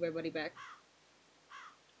about making my money back.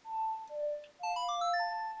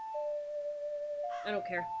 I don't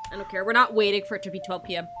care. We're not waiting for it to be 12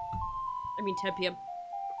 p.m. I mean 10 p.m.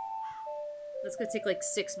 That's gonna take like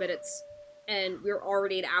 6 minutes. And we're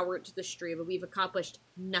already an hour into the stream and we've accomplished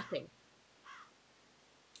nothing.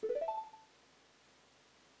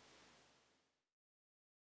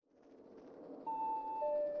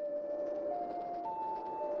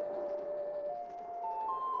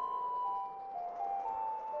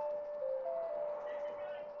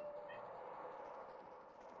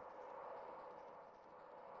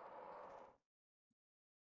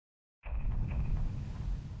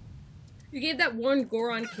 You gave that one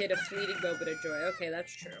Goron kid a fleeting moment of joy. Okay,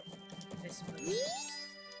 that's true. I suppose.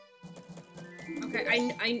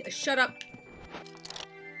 Okay, I shut up.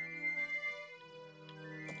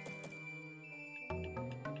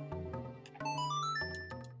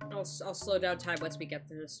 I'll slow down time once we get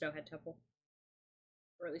to the Snowhead Temple.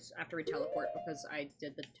 Or at least after we teleport, because I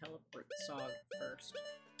did the teleport song first.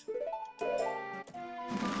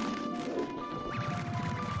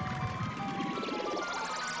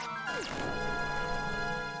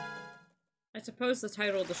 I suppose the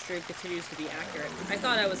title of the stream continues to be accurate. I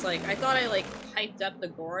thought I hyped up the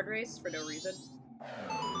Goron race for no reason.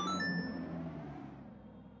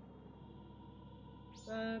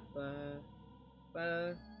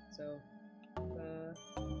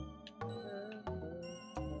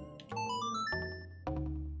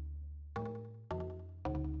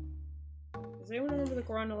 Does anyone remember the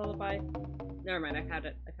Goron lullaby? Never mind, I found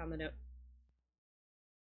it. I found the note.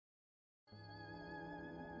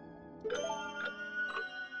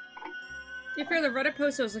 To be fair, the Reddit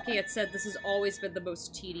post I was looking at said this has always been the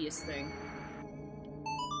most tedious thing.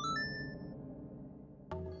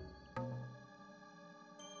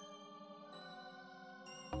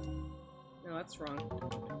 No, that's wrong.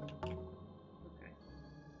 Okay.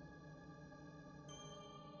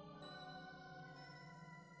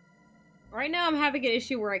 Right now I'm having an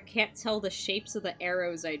issue where I can't tell the shapes of the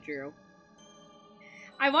arrows I drew.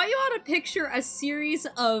 I want you all to picture a series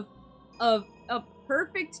of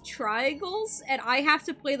perfect triangles, and I have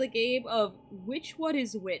to play the game of which one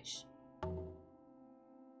is which.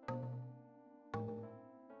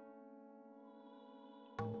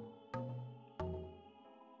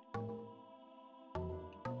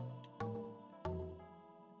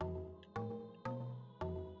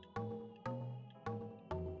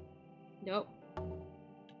 Nope.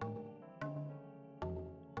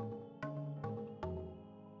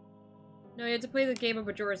 No, you have to play the game of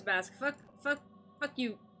Majora's Mask. Fuck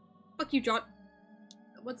you, John.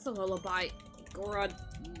 What's the lullaby? Goron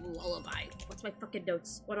lullaby. What's my fucking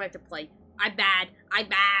notes? What do I have to play? I'm bad. I'm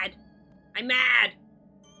mad. I'm mad.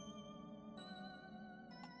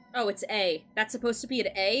 Oh, it's A. That's supposed to be an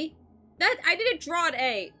A? That I didn't draw an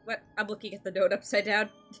A. What? I'm looking at the note upside down.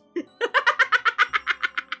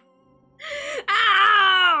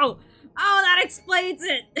 Ow! Oh, that explains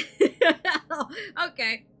it.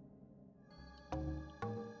 Okay.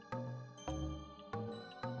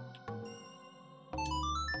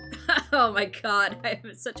 Oh my god,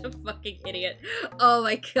 I'm such a fucking idiot. Oh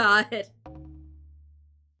my god.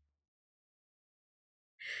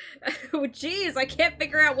 Oh jeez, I can't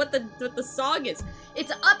figure out what the song is.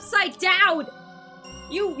 It's upside down!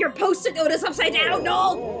 Your post-it note is upside down,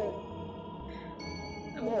 no!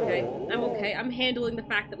 I'm okay. I'm okay. I'm handling the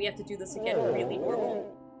fact that we have to do this again really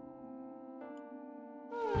normal.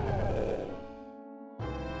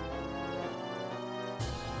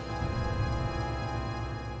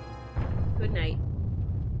 Good night.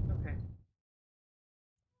 Okay.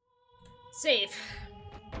 Save.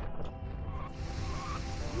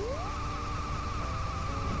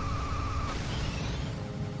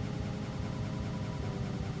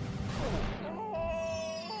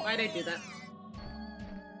 Why'd I do that?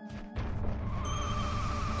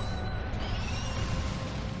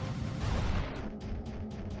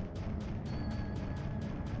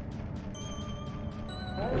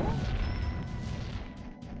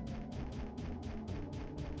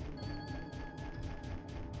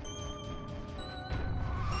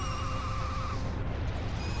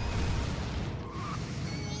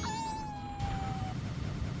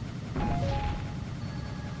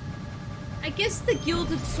 I guess the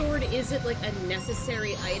Gilded Sword isn't, like, a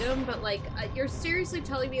necessary item, but, like, you're seriously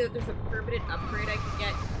telling me that there's a permanent upgrade I can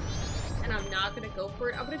get, and I'm not gonna go for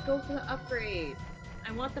it? I'm gonna go for the upgrade.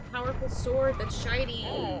 I want the powerful sword that's shiny.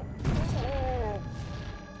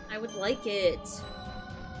 I would like it.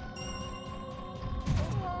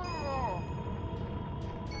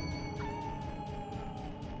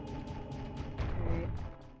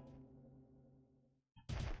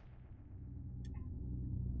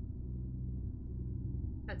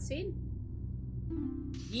 Cutscene?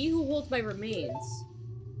 Ye who holds my remains.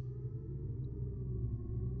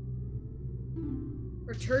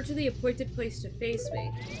 Return to the appointed place to face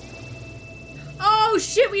me. Oh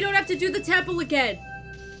shit, we don't have to do the temple again!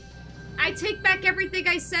 I take back everything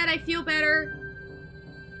I said, I feel better.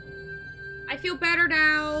 I feel better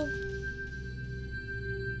now.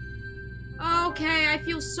 Okay, I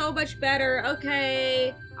feel so much better.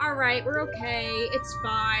 Okay. Alright, we're okay. It's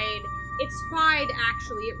fine. It's fine,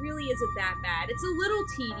 actually. It really isn't that bad. It's a little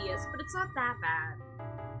tedious, but it's not that bad.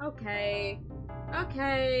 Okay.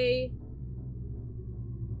 Okay.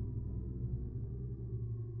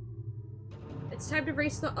 It's time to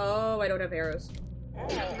race the- oh, I don't have arrows.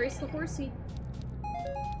 I have to race the horsey.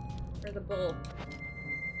 Or the bull.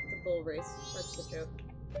 The bull race. That's the joke.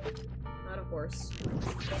 Not a horse.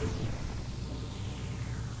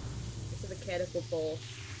 mechanical bull.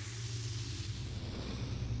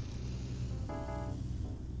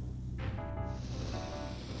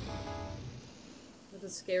 With a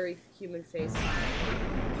scary human face.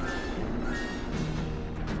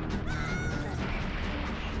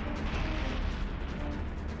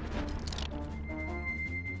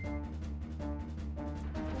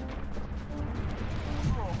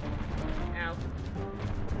 Ow.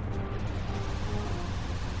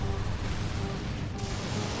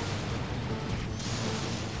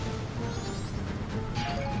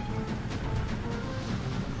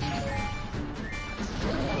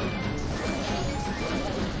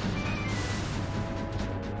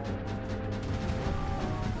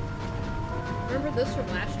 Remember this from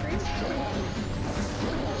last stream?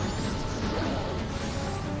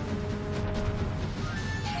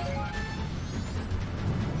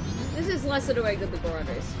 This is less annoying than the goron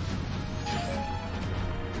race.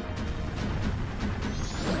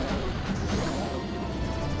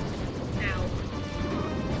 Ow.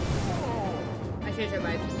 I changed my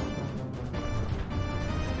mind.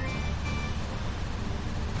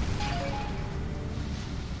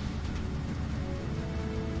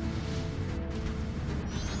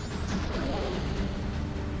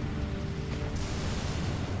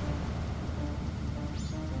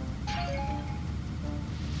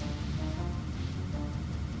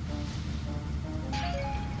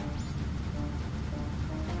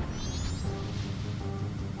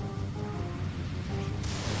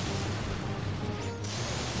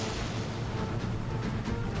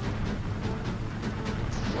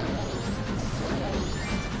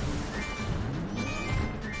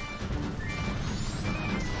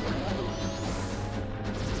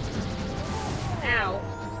 Ow.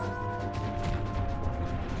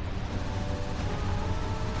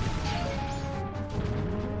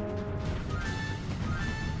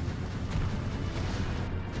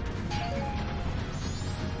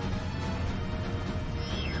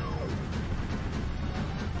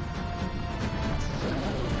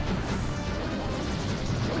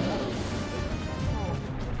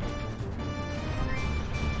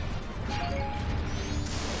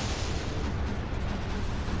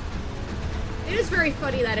 It is very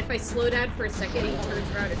funny that if I slow down for a second, he turns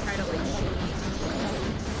around and tries to, like, shoot me.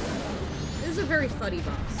 This is a very funny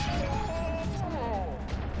boss.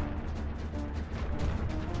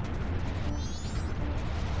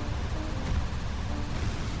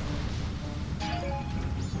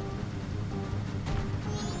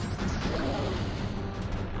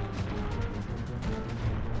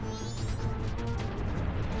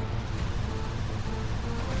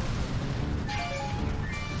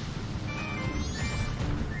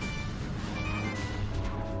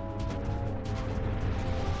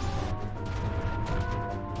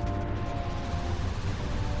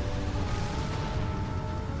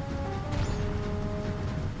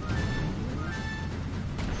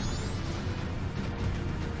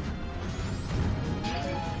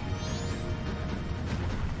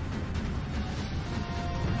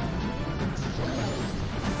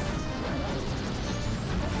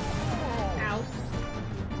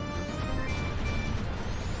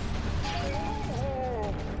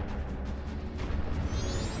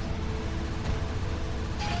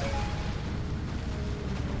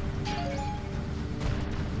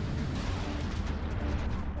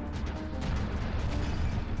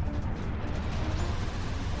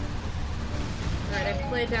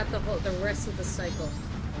 Planned out the rest of the cycle.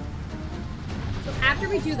 So after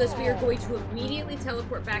we do this, we are going to immediately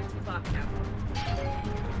teleport back to Clock Tower.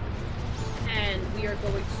 And we are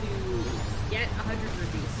going to get 100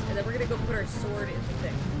 rupees. And then we're going to go put our sword in the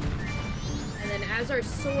thing. And then as our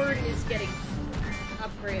sword is getting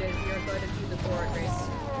upgraded, we are going to do the goron race.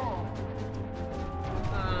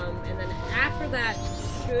 And then after that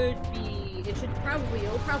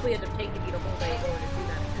it'll probably end up taking me the whole day in order to do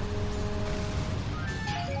that.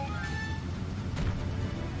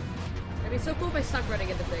 It'd be so cool if I stopped running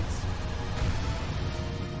into things.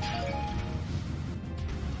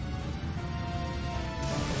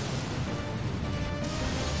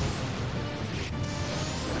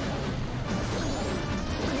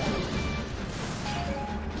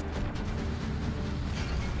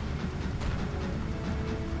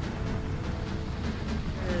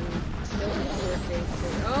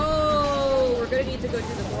 Oh, we're gonna need to go do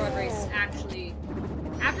the goron race, actually.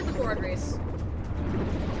 After the goron race.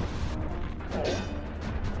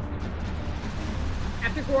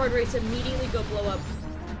 After goron race, immediately go blow up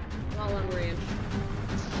while on ranch.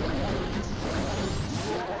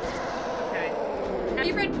 Okay. Have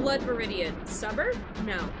you read Blood Meridian? Summer?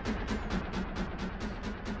 No.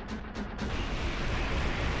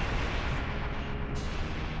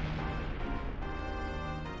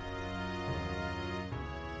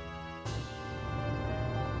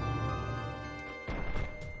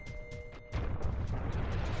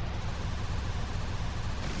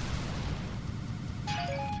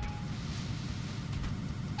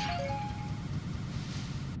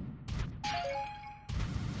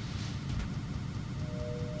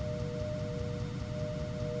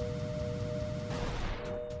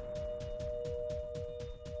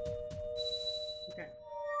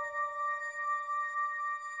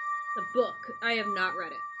 book. I have not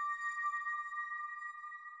read it.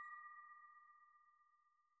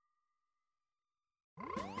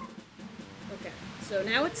 Okay, so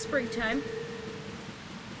now it's springtime.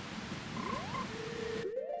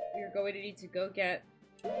 We're going to need to go get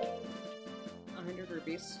 100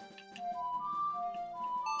 rupees.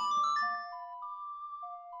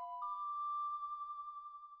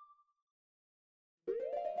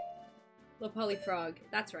 Low Frog.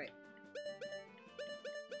 That's right.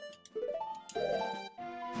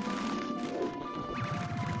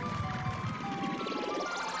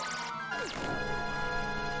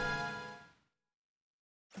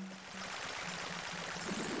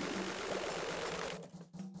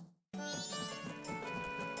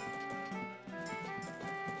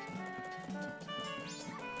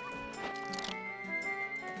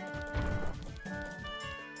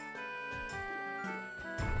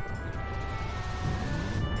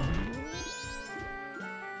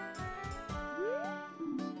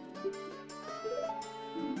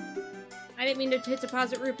 I didn't mean to hit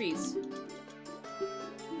deposit rupees.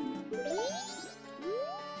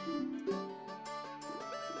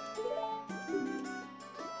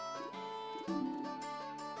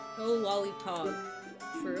 Oh, lollipop.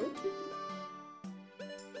 True.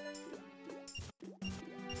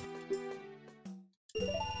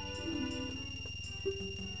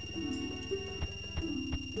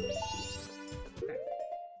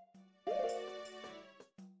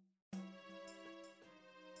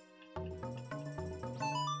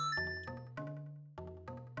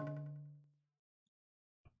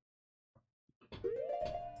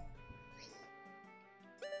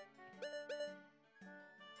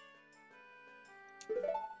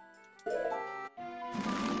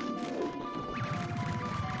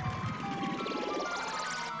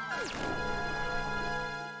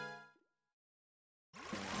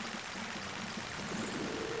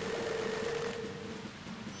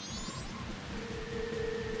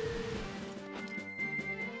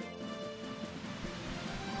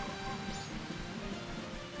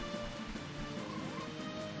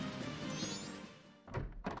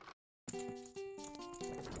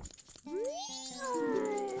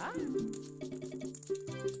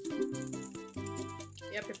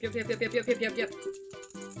 Yep.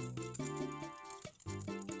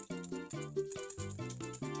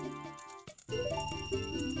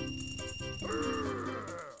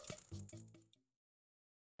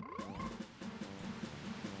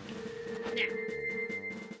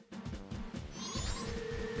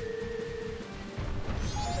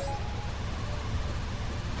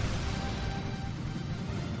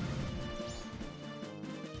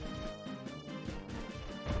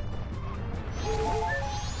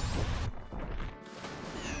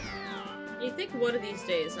 You think one of these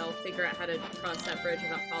days I'll figure out how to cross that bridge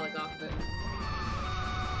without falling off it.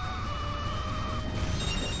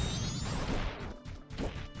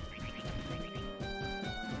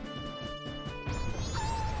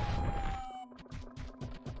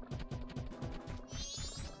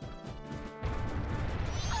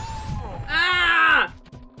 Ah!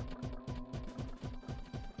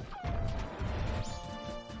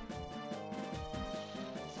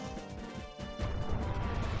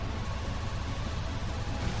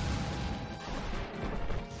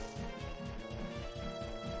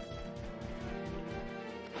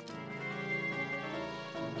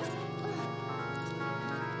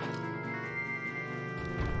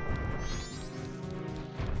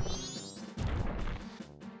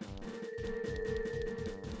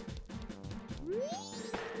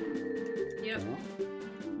 Yep.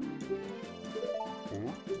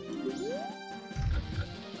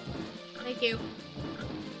 Thank you.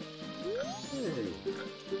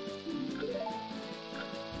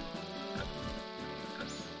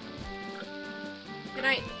 Good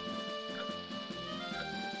night.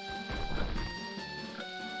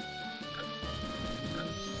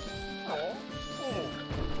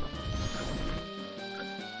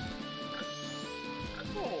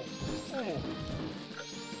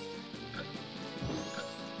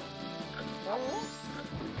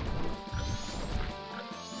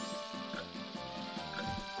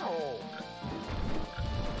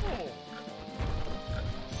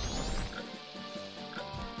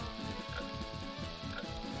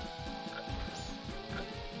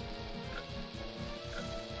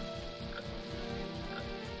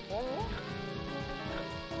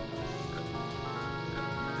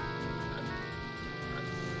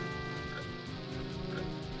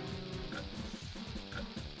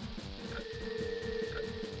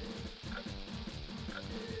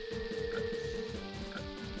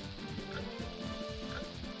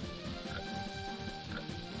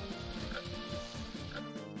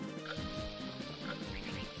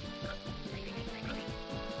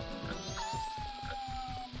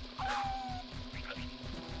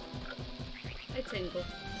 Tingle.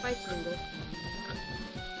 Bye, Tingle.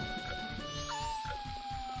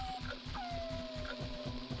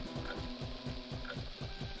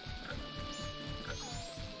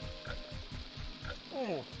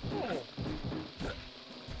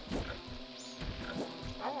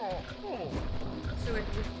 So it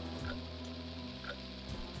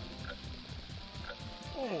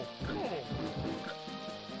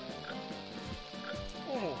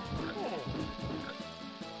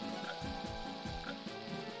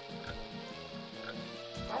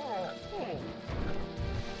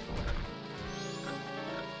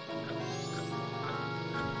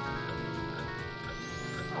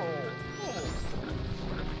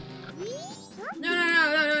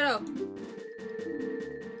No.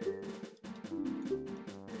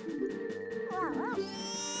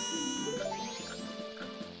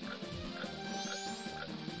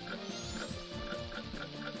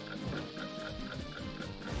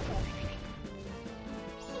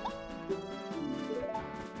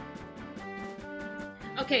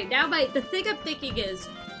 Okay, now the thing I'm thinking is,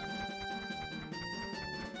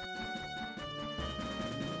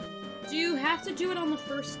 do you have to do it on the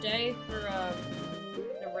first day for,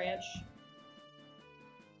 the ranch?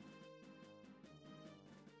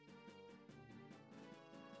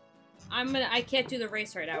 I can't do the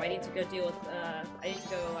race right now. I need to go deal with, I need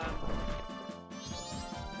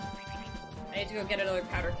to go get another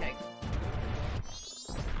powder keg.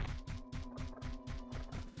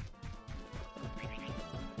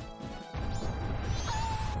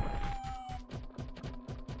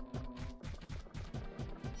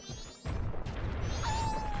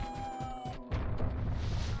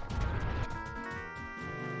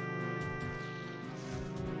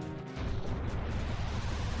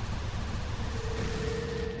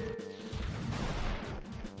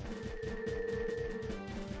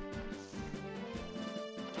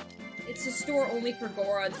 It's a store only for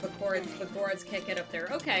gorons, but gorons can't get up there.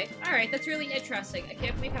 Okay, alright, that's really interesting. I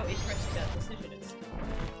can't believe how interesting that decision is.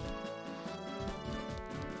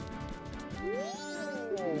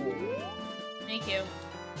 Thank you.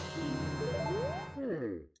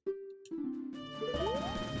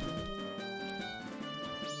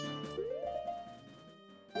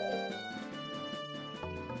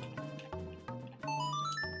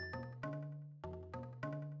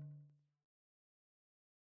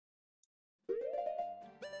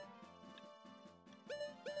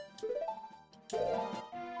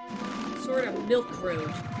 Sort of Milk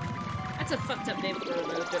Road. That's a fucked up name for a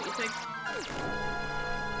road, don't you think?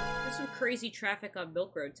 There's some crazy traffic on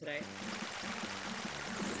Milk Road today.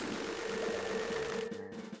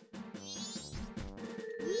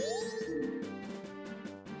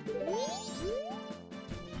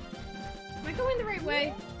 Am I going the right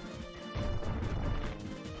way?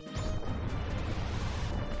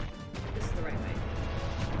 This is the right way.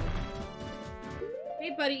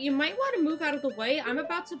 Hey buddy, you might want to move out of the way. I'm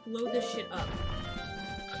about to blow this shit up.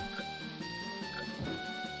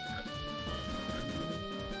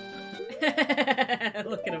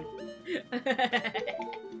 Look at him.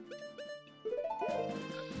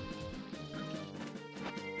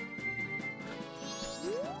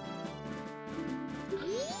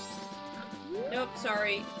 Nope,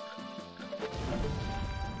 sorry.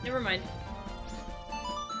 Never mind.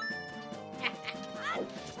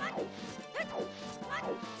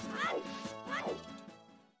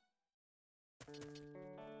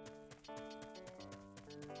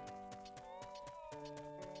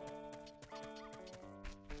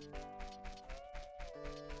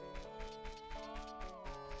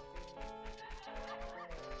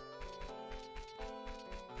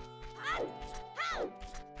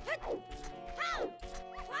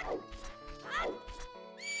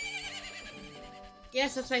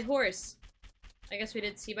 Yes, that's my horse. I guess we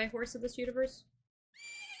didn't see my horse in this universe.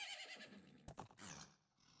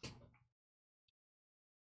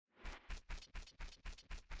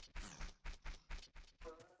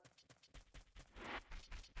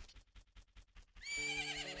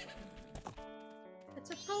 It's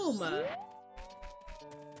a Poma.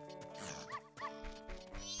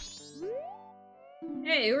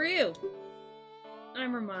 Hey, who are you?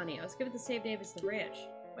 I'm Romani. I was given the same name as the ranch.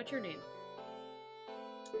 What's your name?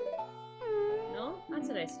 No? That's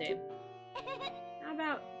a nice name. How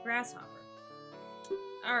about Grasshopper?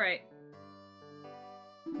 Alright.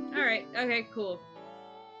 Alright, okay, cool.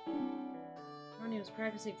 Romani was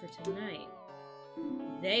practicing for tonight.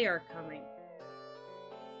 They are coming.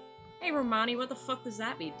 Hey, Romani, what the fuck does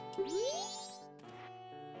that mean? They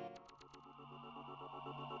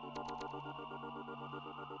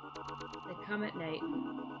come at night,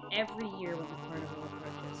 every year when the carnival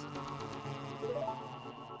approaches.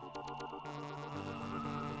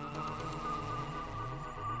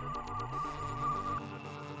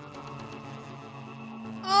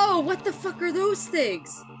 Whoa, what the fuck are those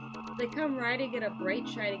things? They come riding in a bright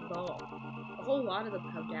shining ball. A whole lot of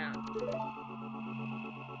them come down.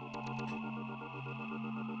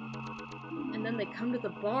 And then they come to the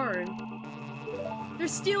barn. They're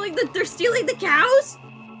stealing the cows?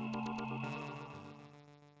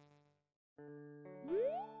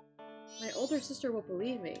 My older sister won't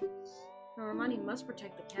believe me. So Armani must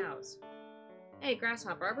protect the cows. Hey,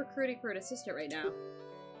 Grasshopper, I'm recruiting for an assistant right now.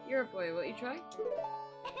 You're a boy, will you try?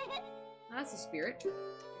 That's the spirit.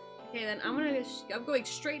 Okay, then I'm going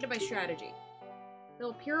straight into my strategy.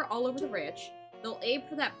 They'll appear all over the ranch. They'll aim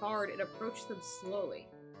for that barn and approach them slowly.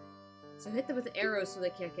 So hit them with arrows so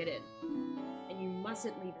they can't get in. And you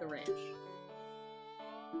mustn't leave the ranch.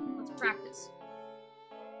 Let's practice.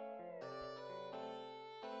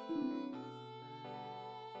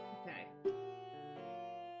 Okay.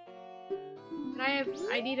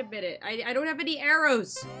 I need a minute. I don't have any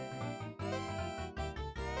arrows!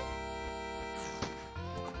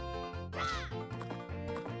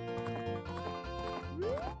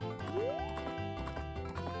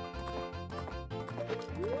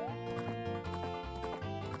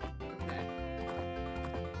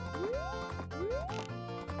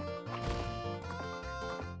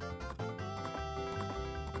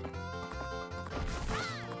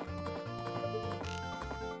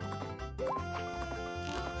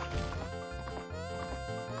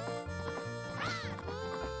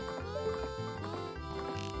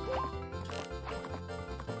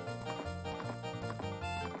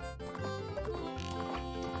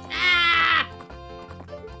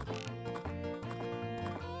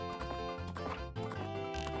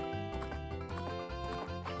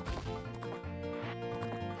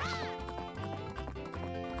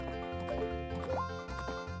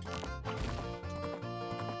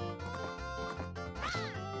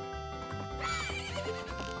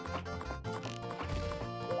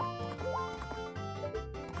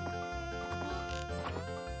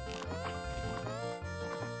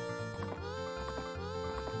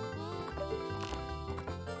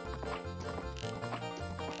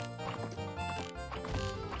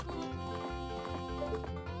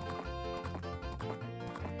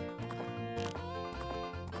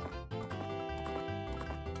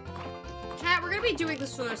 Chat, we're gonna be doing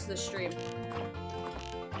this for the rest of the stream.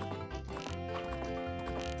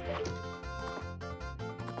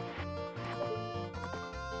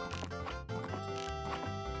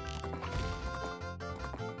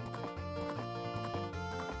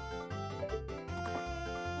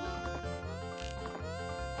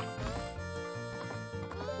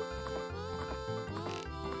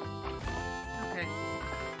 Okay.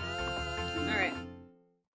 Alright.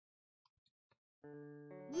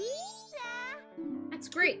 That's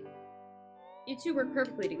great. You two work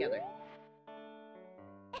perfectly together.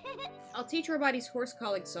 I'll teach Robotti's horse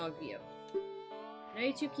calling song to you. Now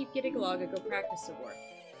you two keep getting along and go practice some more.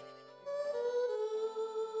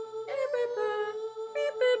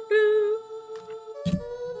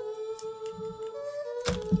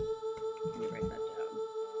 Let me write that down.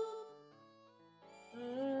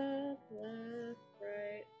 Left,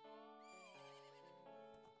 right.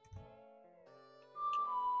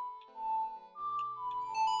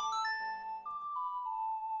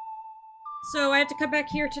 So I have to come back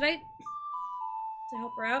here tonight to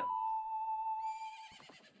help her out.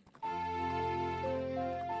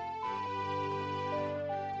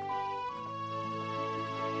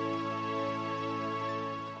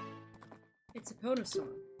 It's a Epona song,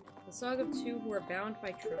 the song of two who are bound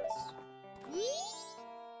by trust.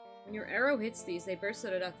 When your arrow hits these, they burst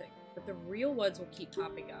out of nothing, but the real ones will keep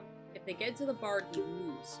popping up. If they get into the barn, you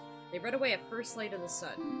lose. They run away at first light of the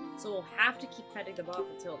sun, so we'll have to keep fending them off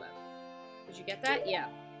until then. Did you get that? Yeah.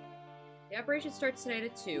 The operation starts tonight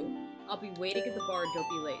at 2. I'll be waiting in the barn, don't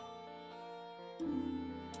be late.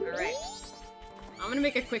 Alright. I'm gonna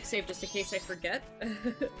make a quick save just in case I forget.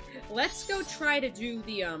 Let's go try to do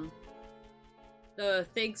the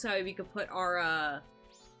thing so we could put our,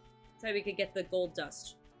 so we could get the gold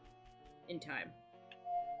dust in time.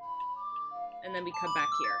 And then we come back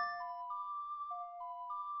here.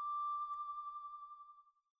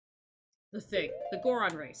 The thing. The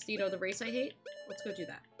Goron race. Do you know the race I hate? Let's go do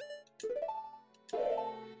that.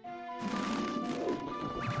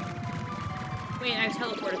 Wait, I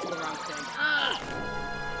teleported to the wrong thing. Ah!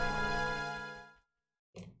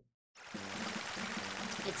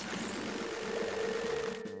 It's fine.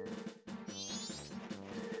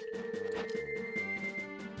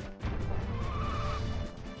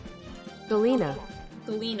 Galena.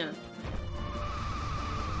 Galena.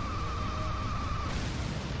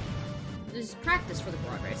 This is practice for the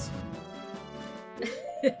Goron race.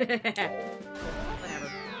 Whatever.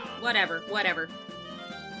 Whatever, whatever.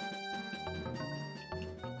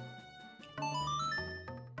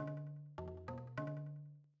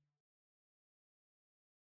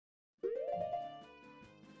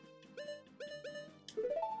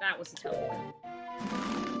 That was a teleport.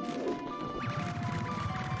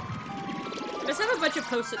 I just have a bunch of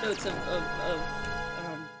post-it notes of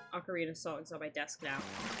Ocarina songs on my desk now.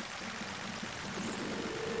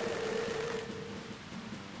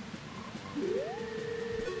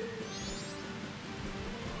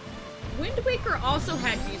 Wind Waker also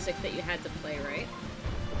had music that you had to play, right?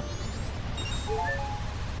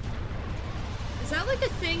 Is that like a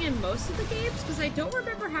thing in most of the games? Because I don't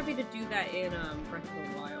remember having to do that in Breath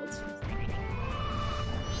of the Wild.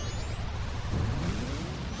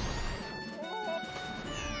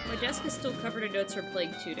 My desk is still covered in notes from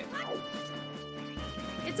playing 2 different.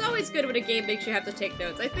 It's always good when a game makes you have to take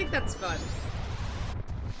notes. I think that's fun.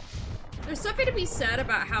 There's something to be said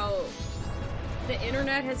about how the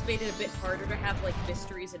internet has made it a bit harder to have, like,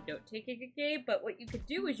 mysteries and note-taking in a game, but what you could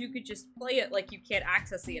do is you could just play it like you can't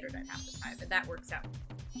access the internet half the time, and that works out.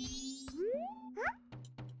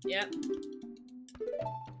 Yep.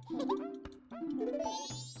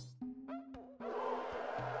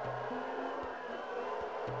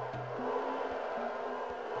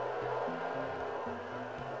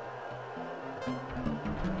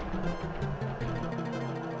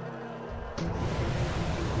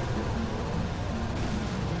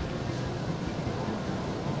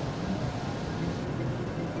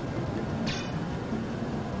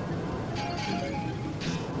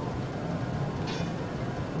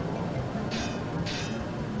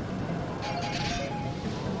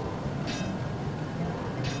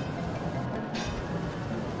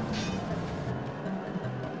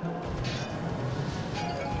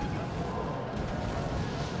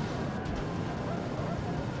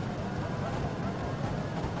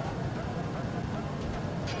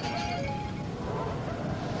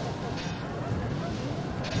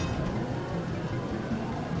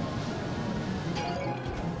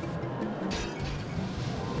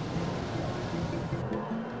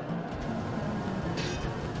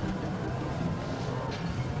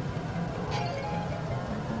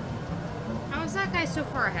 So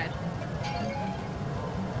far ahead.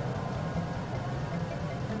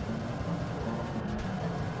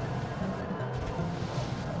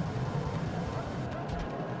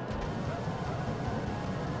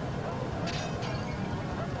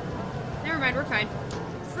 Never mind, we're fine.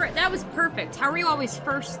 That was perfect. How are you always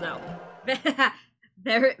first, though?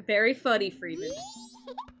 Very, very funny, Freeman.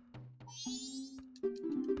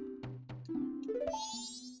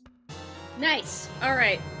 Nice. All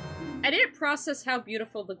right. I didn't process how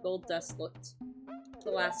beautiful the gold dust looked the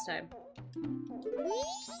last time.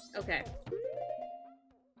 Okay.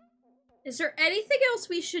 Is there anything else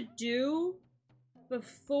we should do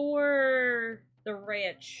before the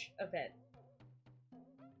ranch event?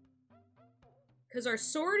 Because our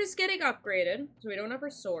sword is getting upgraded, so we don't have our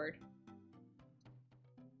sword.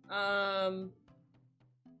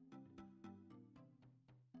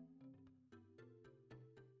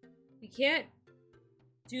 We can't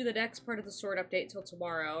do the next part of the sword update until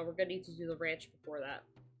tomorrow. We're gonna need to do the ranch before that.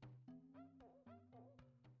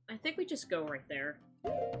 I think we just go right there.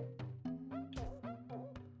 And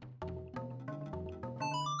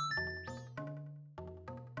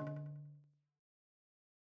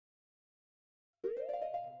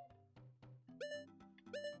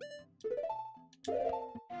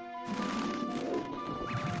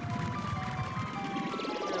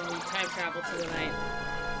we time travel to the night.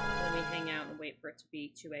 Let me hang out and wait for it to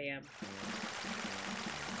be 2 a.m.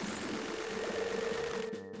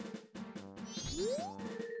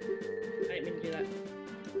 I didn't mean to do that.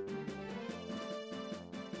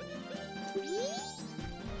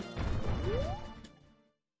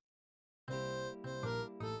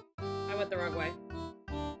 I went the wrong way.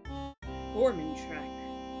 Gorman track.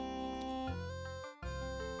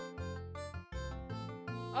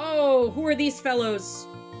 Oh, who are these fellows?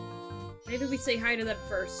 Maybe we say hi to them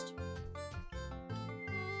first.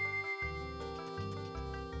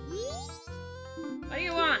 What do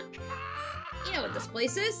you want? You know what this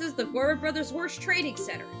place is? This is the Goron Brothers Horse Trading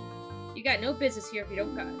Center. You got no business here if you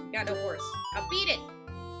don't got no horse. I'll beat it!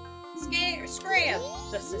 Scram!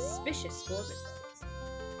 The suspicious Gorgon Brothers.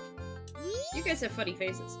 You guys have funny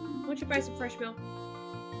faces. Won't you buy some fresh milk?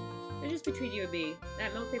 They're just between you and me.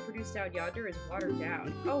 That milk they produce down yonder is watered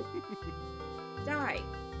down. Oh. Die.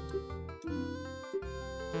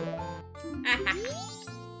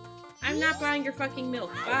 I'm not buying your fucking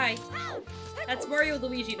milk. Bye. That's Mario and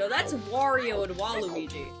Luigi. No, that's Wario and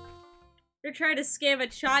Waluigi. They're trying to scam a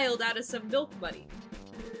child out of some milk money.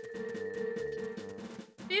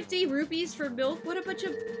 50 rupees for milk? What a bunch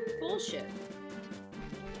of bullshit.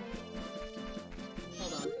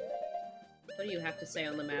 Hold on. What do you have to say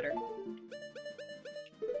on the matter?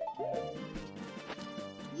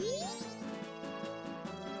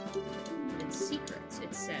 In secrets,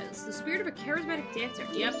 it says, the spirit of a charismatic dancer.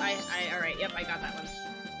 Yep, alright, yep, I got that one.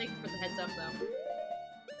 Thank you for the heads up, though.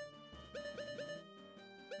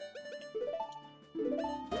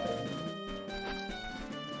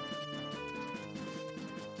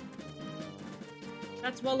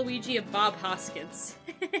 That's Waluigi of Bob Hoskins.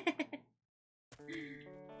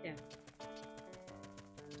 Yeah.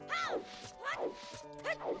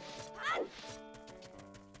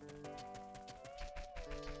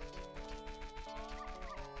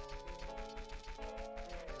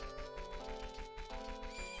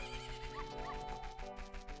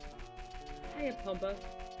 Hiya, Pumba.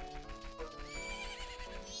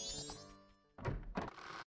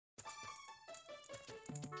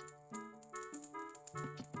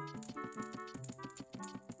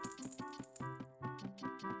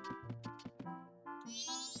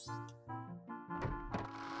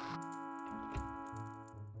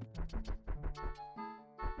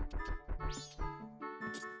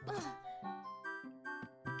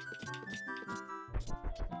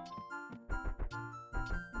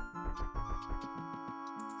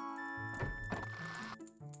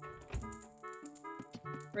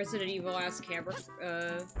 Resident Evil ass camera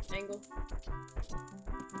angle.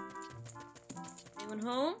 Anyone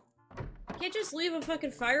home? You can't just leave a fucking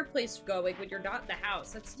fireplace going when you're not in the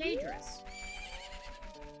house. That's dangerous.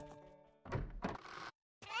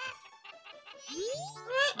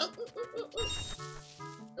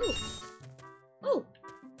 Ooh. Ooh.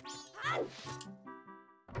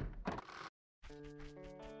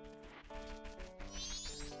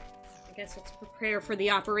 I guess let's prepare for the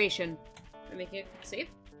operation. Am I making it safe?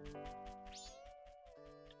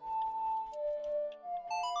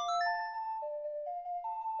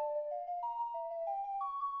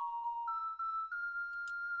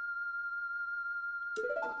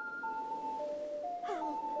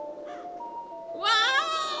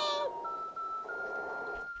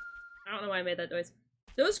 I don't know why I made that noise.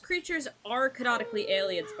 Those creatures are canonically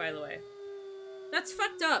aliens, by the way. That's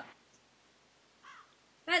fucked up.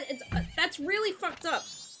 That's really fucked up.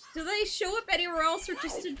 Do they show up anywhere else or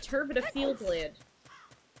just in Turbina Field Land?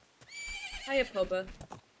 Hiya, Popa.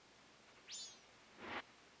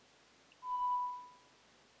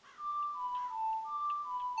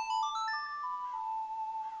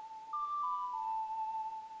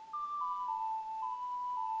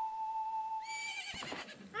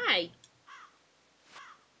 Hi.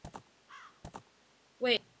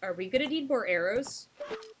 Wait, are we gonna need more arrows?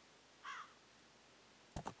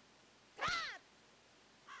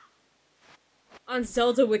 On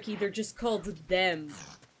Zelda Wiki, they're just called them.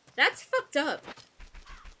 That's fucked up.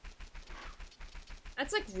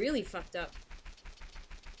 That's, like, really fucked up.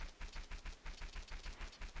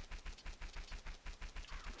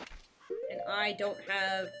 And I don't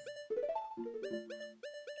have...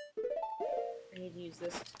 I need to use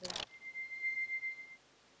this too.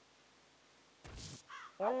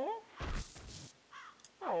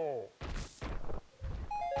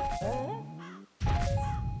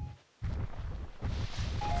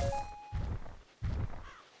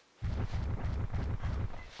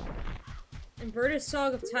 Inverted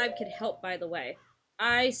Song of Time can help, by the way.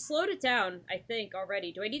 I slowed it down, I think,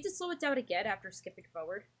 already. Do I need to slow it down again after skipping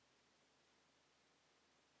forward?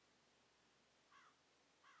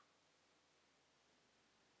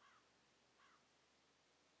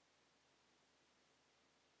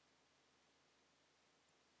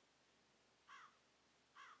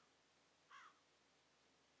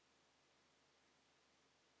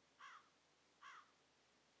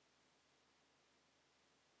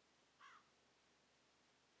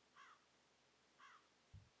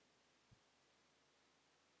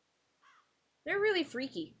 They're really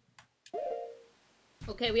freaky.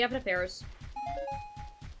 Okay, we have enough arrows.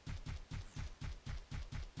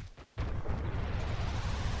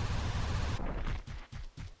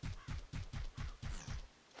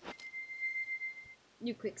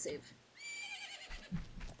 New quick save.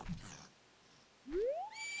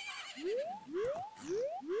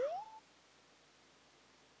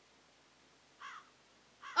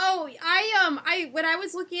 Oh, when I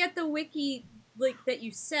was looking at the wiki, like, that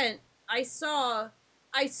you sent, I saw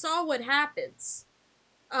what happens.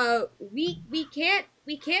 We can't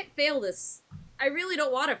fail this. I really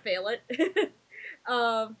don't want to fail it.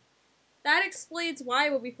 That explains why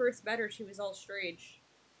when we first met her, she was all strange.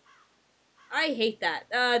 I hate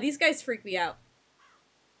that. These guys freak me out.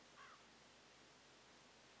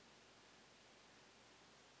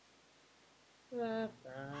 Okay,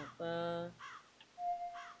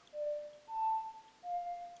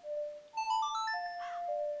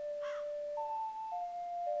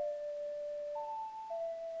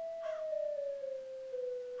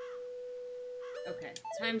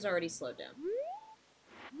 time's already slowed down.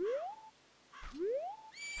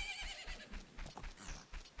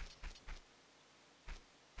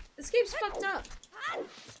 This game's fucked up.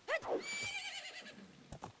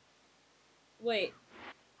 Wait.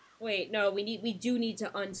 Wait, no, we do need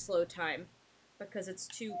to unslow time. Because it's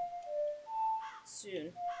too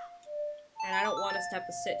soon. And I don't want us to have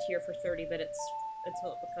to sit here for 30 minutes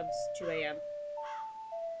until it becomes 2 a.m.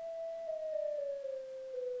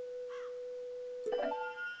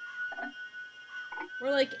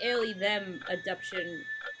 We're like them adoption.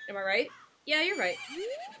 Am I right? Yeah, you're right.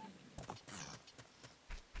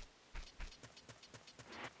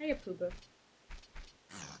 Hey, Pooba.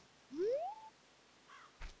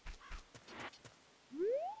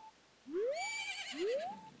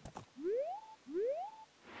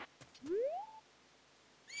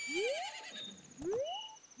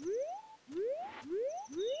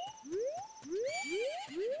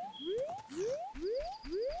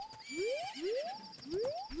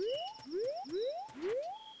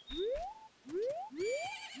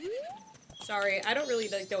 Sorry, I don't really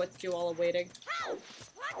know what to do while I'm waiting.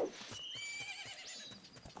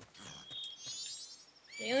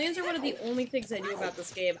 The aliens are one of the only things I knew about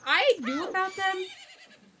this game. I knew about them,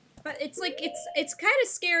 but it's like, it's kind of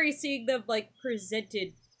scary seeing them, like,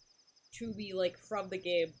 presented to me, like, from the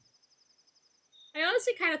game. I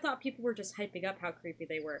honestly kind of thought people were just hyping up how creepy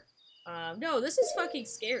they were. No, this is fucking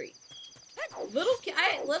scary. Little kid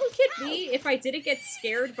me, if I didn't get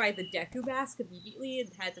scared by the Deku mask immediately and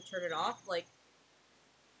had to turn it off, like,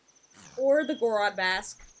 or the Goron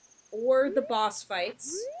mask, or the boss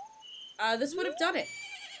fights, this would have done it.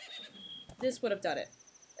 This would have done it.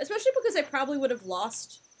 Especially because I probably would have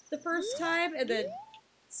lost the first time, and then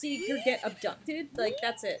seeing her get abducted, like,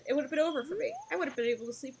 that's it. It would have been over for me. I would have been able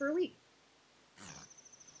to sleep for a week.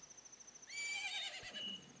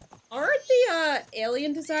 Aren't the,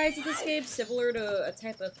 alien designs in this game similar to a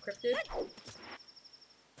type of cryptid?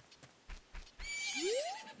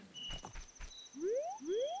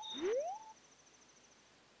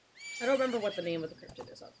 I don't remember what the name of the cryptid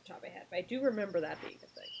is off the top of my head, but I do remember that being a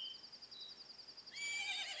thing.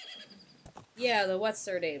 Yeah, the what's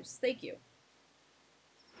their names. Thank you.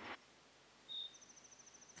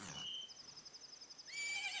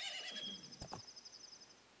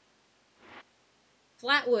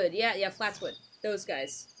 Flatwood, yeah, Flatwood. Those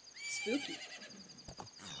guys. Spooky.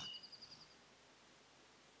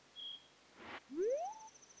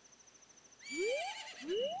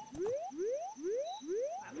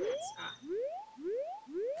 Flatwoods, ah.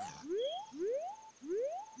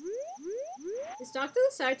 Is Doctor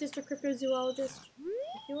the Scientist a cryptozoologist?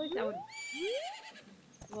 I feel like that would...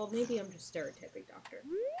 Well, maybe I'm just stereotyping Doctor.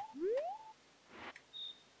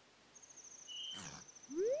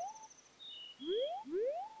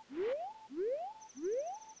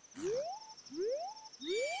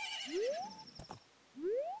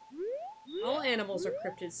 All animals are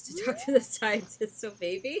cryptids to Doctor the Scientist, so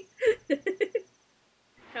maybe?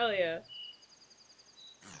 Hell yeah.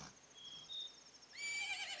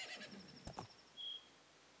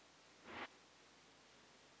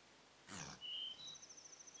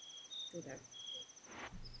 Okay.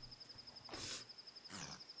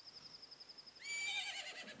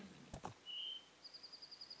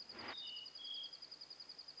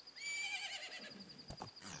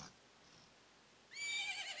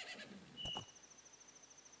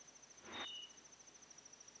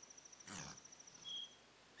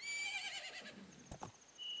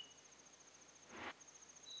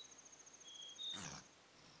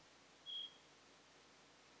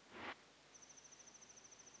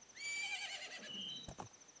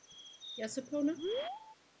 Yes, Epona?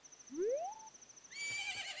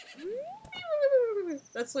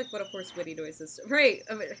 That's like what a horse witty noise is. Right,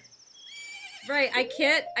 I mean, right, I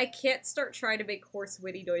can't start trying to make horse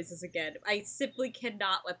witty noises again. I simply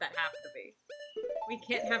cannot let that happen to me. We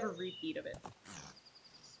can't have a repeat of it.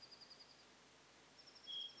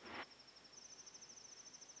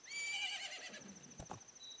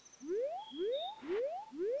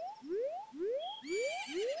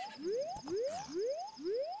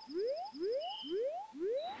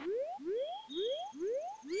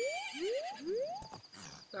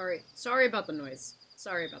 Sorry about the noise.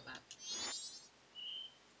 Sorry about that.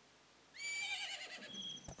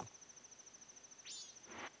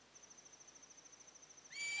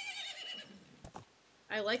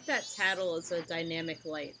 I like that Tattle as a dynamic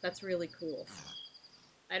light. That's really cool.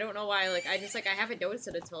 I don't know why, like, I haven't noticed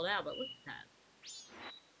it until now, but look at that.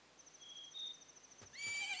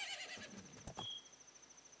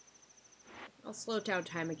 I'll slow down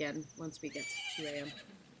time again once we get to 2 a.m.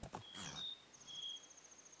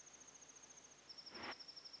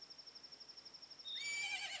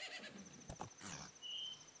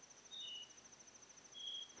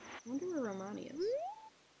 I wonder where Romani is.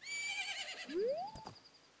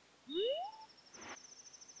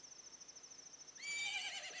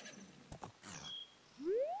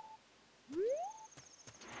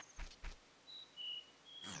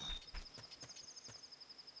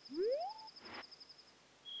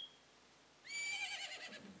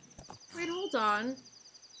 Wait, hold on.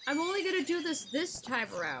 I'm only gonna do this time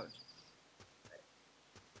around.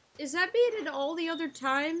 Is that mean in all the other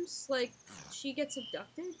times, like, she gets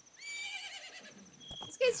abducted?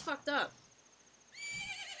 This game's fucked up.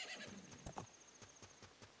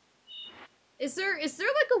 Is there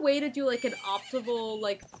like a way to do like an optimal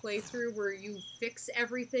like playthrough where you fix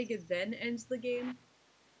everything and then ends the game?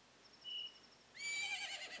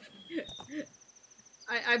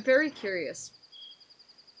 I'm very curious.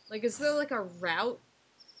 Like, is there like a route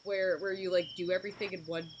where you like do everything in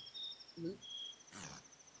one loop?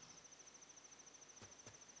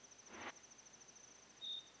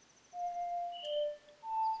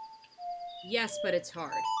 Yes, but it's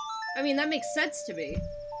hard. I mean, that makes sense to me,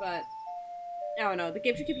 but I don't know. The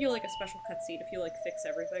game should give you like a special cutscene if you like fix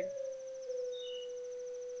everything.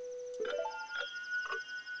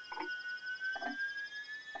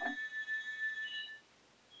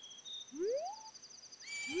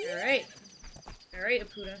 Alright. Alright,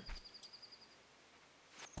 Apuna.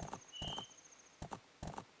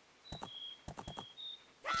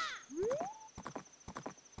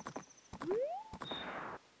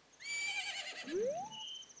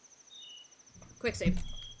 Quick save.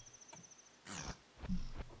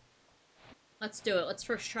 Let's do it. Let's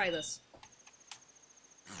first try this.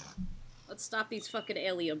 Let's stop these fucking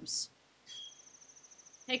aliens.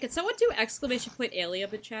 Hey, could someone do !alien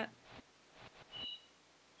in chat?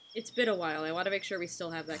 It's been a while. I want to make sure we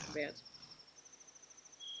still have that command.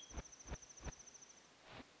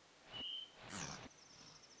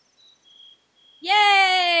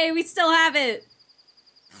 Yay! We still have it!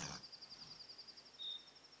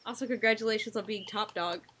 Also, congratulations on being top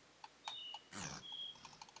dog.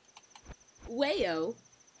 Wayo.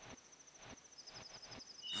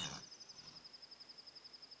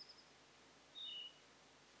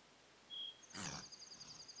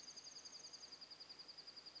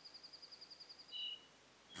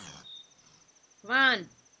 Come on.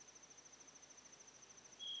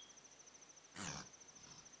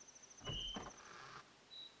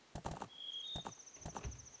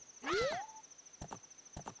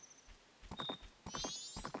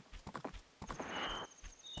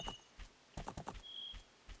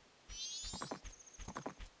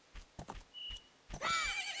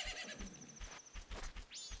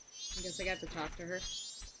 I guess I got to talk to her.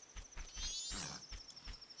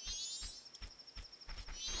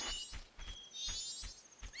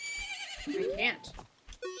 I can't.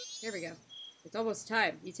 Here we go. It's almost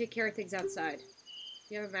time. You take care of things outside. If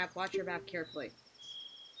you have a map, watch your map carefully.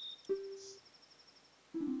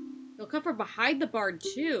 They'll come from behind the barn,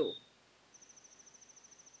 too.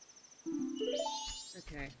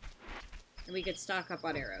 Okay. And we could stock up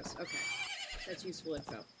on arrows. Okay. That's useful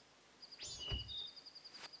info.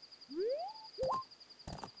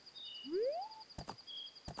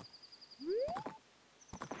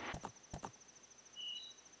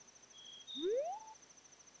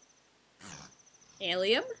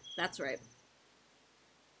 Alien? That's right.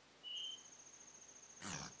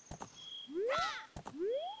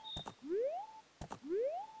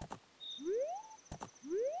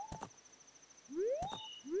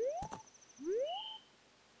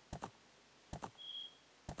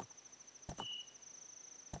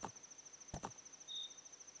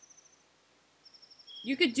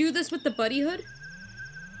 You could do this with the buddy hood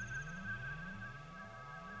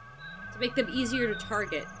to make them easier to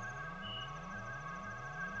target.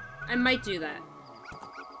 I might do that.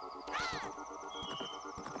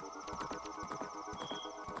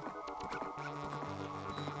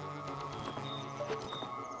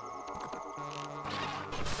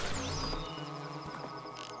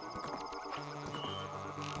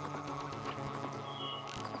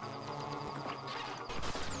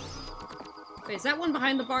 Wait, is that one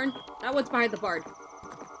behind the barn? That one's behind the barn.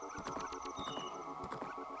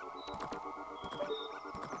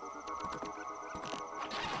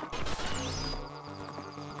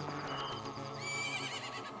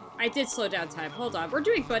 I did slow down time. Hold on. We're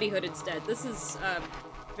doing Buddy Hood instead. This is,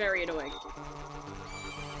 very annoying.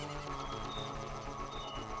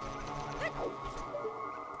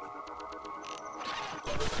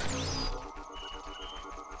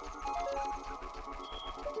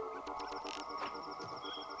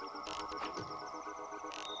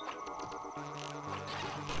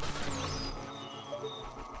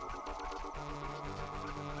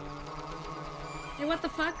 what the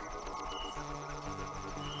fuck?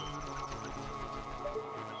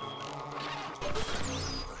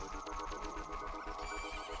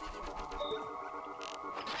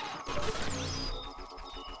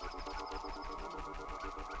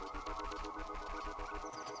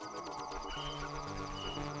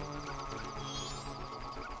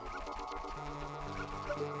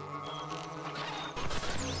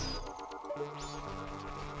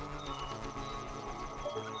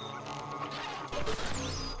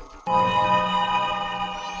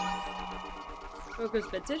 Goes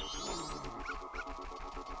vintage.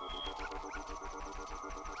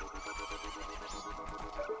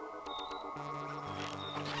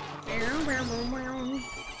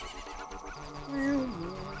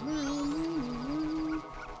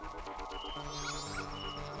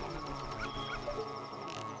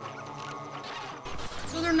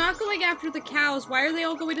 So they're not going after the cows. Why are they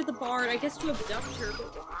all going to the barn? I guess to abduct her,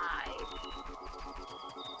 but why?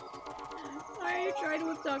 Why are you trying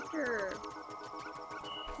to abduct her?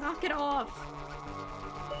 Knock it off.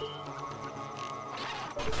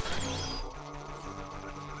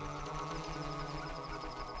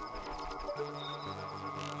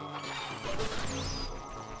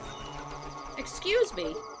 Excuse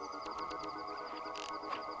me.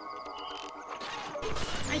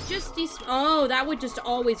 I just oh, that one just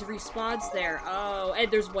always respawns there. Oh, and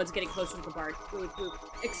there's ones getting closer to the barn. Boop,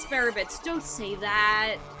 boop. Experiments. Don't say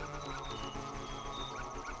that.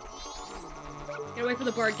 Get away from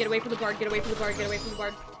the barn, get away from the barn, get away from the barn, get away from the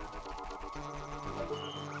barn.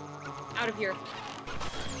 Out of here.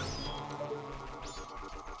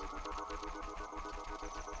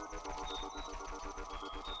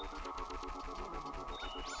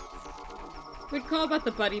 Good call about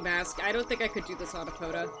the buddy mask. I don't think I could do this on a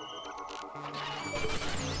POTA.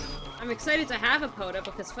 I'm excited to have a POTA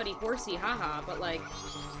because funny horsey, haha, but like...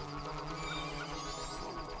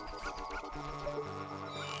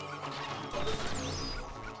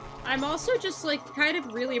 I'm also just, like, kind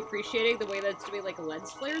of really appreciating the way that it's doing, like,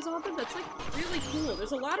 lens flares on them. That's, like, really cool.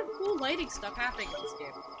 There's a lot of cool lighting stuff happening in this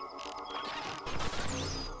game.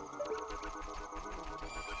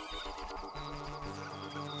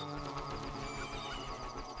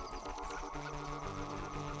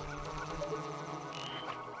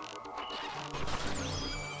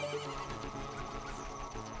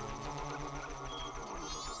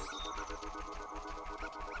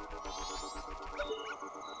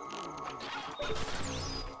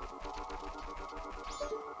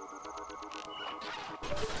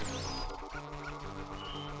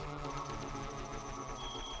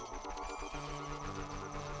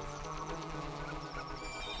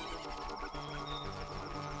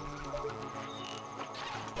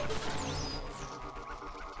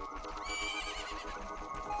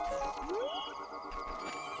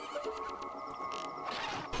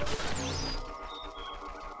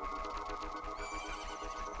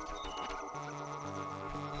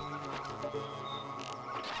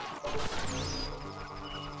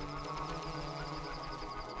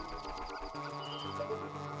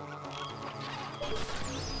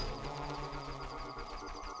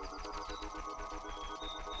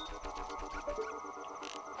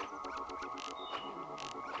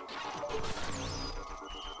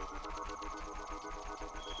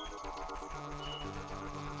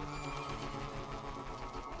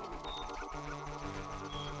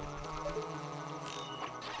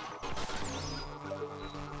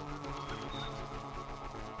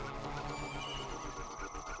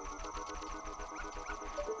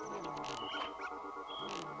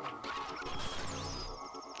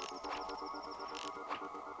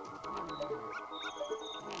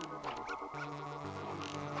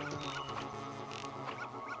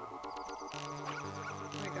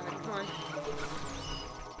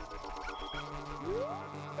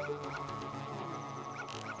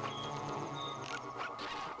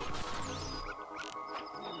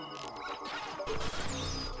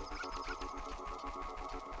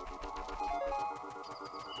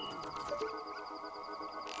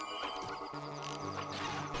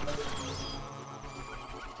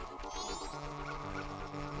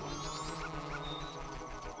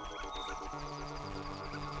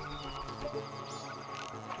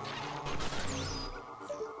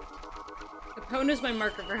 Cone is my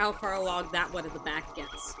marker for how far along that one at the back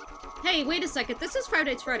gets. Hey, wait a second. This is Five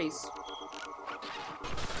Nights Freddy's.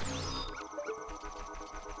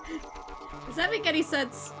 Does that make any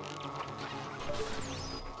sense?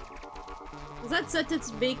 Does that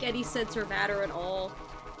sentence make any sense or matter at all?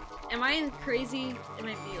 Am I crazy? It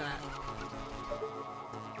might be that.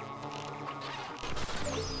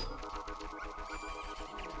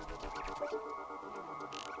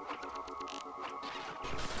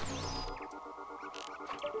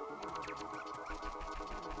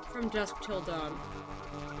 From dusk till dawn.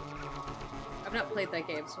 I've not played that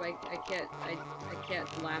game, so I can't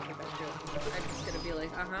laugh at that joke. I'm just gonna be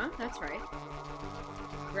like, uh-huh, that's right.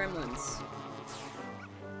 Gremlins.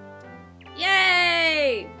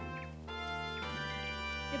 Yay!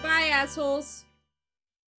 Goodbye, assholes.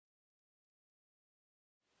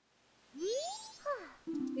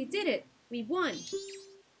 We did it! We won!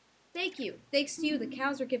 Thank you. Thanks to you, the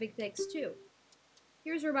cows are giving thanks too.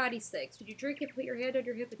 Here's Ramadi's thanks. When you drink it, put your hand on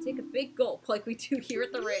your hip and take a big gulp like we do here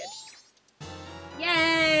at the ranch.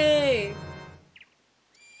 Yay!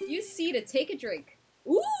 Use C to take a drink.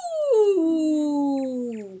 Ooh!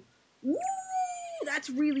 Ooh! That's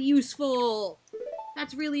really useful!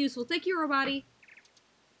 That's really useful. Thank you, Ramadi.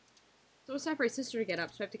 So it's time for his sister to get up,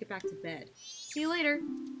 so I have to get back to bed. See you later,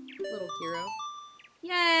 little hero.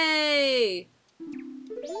 Yay!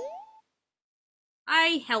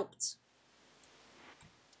 I helped.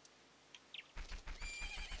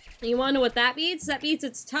 You wanna know what that means? That means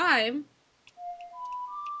it's time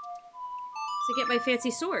to get my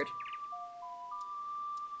fancy sword.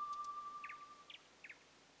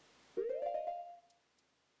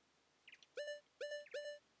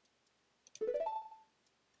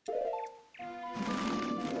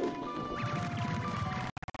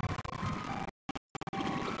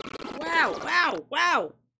 Wow, wow,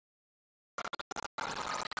 wow!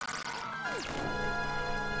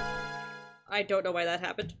 I don't know why that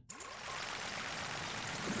happened.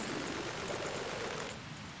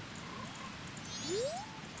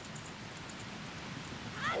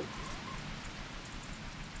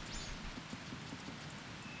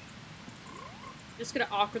 Just gonna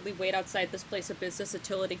awkwardly wait outside this place of business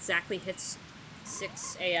until it exactly hits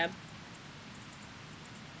 6 a.m.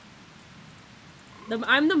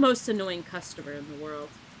 I'm the most annoying customer in the world.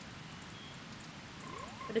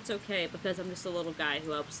 But it's okay, because I'm just a little guy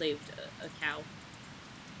who helped save a cow.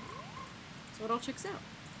 So it all checks out.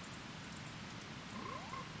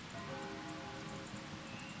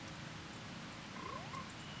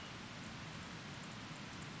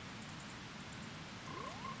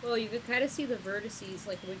 Well, you can kind of see the vertices,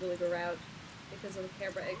 like, wiggling around because of the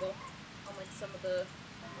camera angle on, like, some of the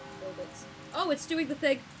buildings. Oh, it's doing the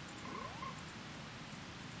thing!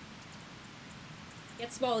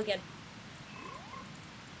 Get small again.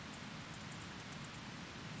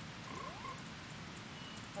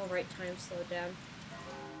 Alright, time slowed down.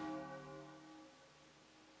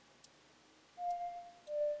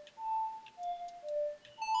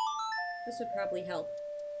 This would probably help.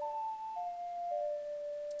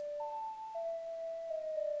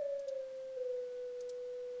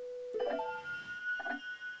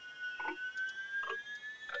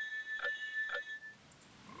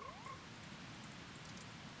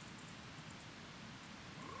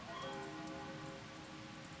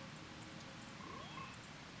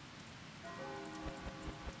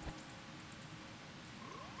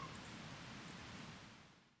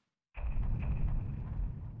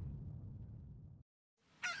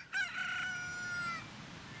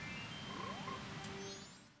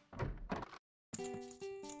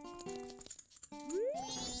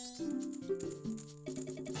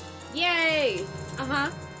 Yay! Uh-huh.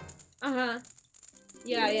 Uh-huh.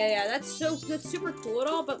 Yeah. That's super cool and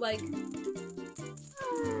all, but like,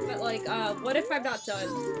 what if I'm not done?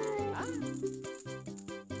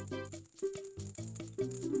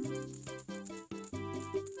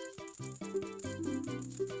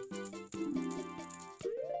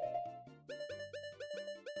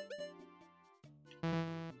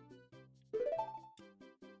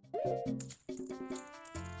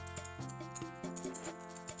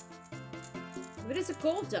 But it's a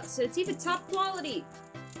gold dust, and it's even top quality!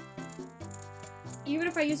 Even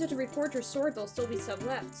if I use it to reforge your sword, there'll still be some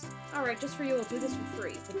left. Alright, just for you, I'll do this for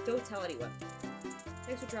free, but don't tell anyone.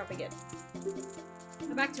 Thanks for dropping in.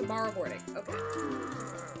 I'm back tomorrow morning. Okay.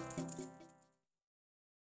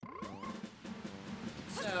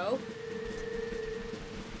 So...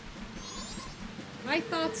 my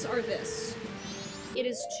thoughts are this.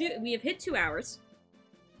 We have hit 2 hours.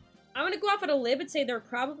 I'm gonna go off on a limb and say there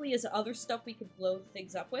probably is other stuff we could blow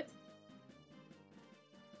things up with.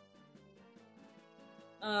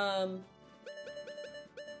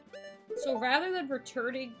 So rather than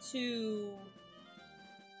returning to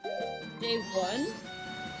day 1,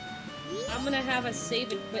 I'm gonna have us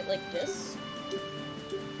save and quit like this.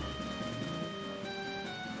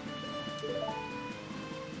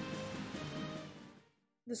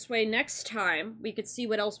 This way, next time, we could see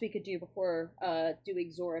what else we could do before,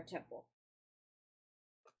 doing Zora Temple.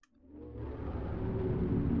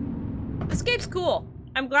 This game's cool.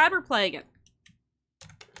 I'm glad we're playing it.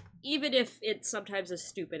 Even if it sometimes is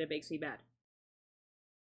stupid, it makes me mad.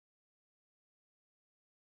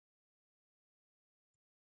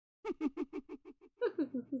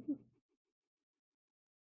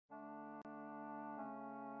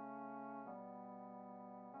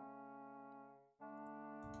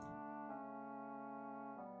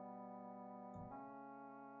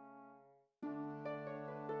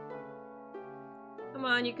 Come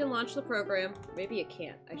on, you can launch the program. Maybe you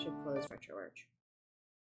can't. I should close RetroArch.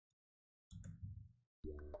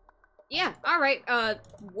 Yeah, alright,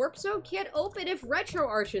 Warp Zone can't open if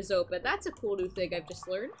RetroArch is open. That's a cool new thing I've just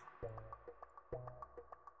learned.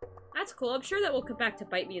 That's cool. I'm sure that will come back to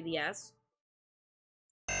bite me in the ass.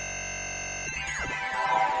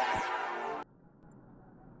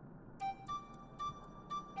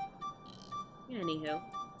 Anywho.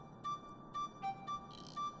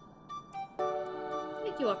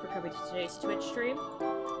 Thank you all for coming to today's Twitch stream.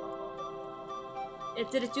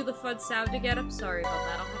 Did it do the fun sound again? I'm sorry about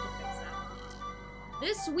that. I'll have to fix that.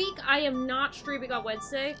 This week, I am not streaming on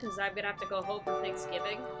Wednesday, because I'm gonna have to go home for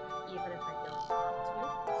Thanksgiving, even if I don't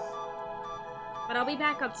want to. But I'll be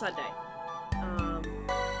back on Sunday.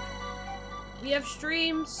 We have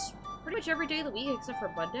streams pretty much every day of the week, except for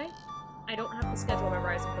Monday. I don't have the schedule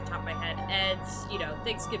memorized off the top of my head, and, you know,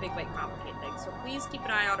 Thanksgiving might complicate things, so please keep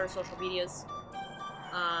an eye on our social medias.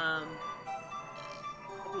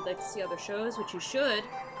 If you'd like to see other shows, which you should,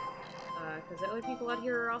 because the other people out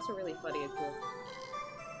here are also really funny and cool.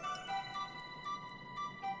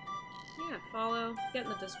 Yeah, follow, get in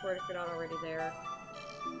the Discord if you're not already there.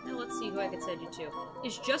 Now let's see who I can send you to.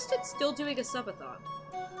 Is Justin still doing a subathon?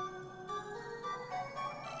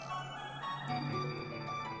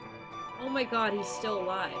 Oh my god, he's still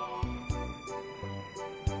alive.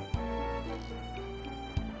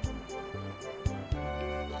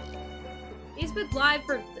 He's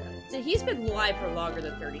been live for longer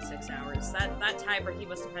than 36 hours. That timer, he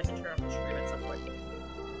must have had to turn off the stream at some point.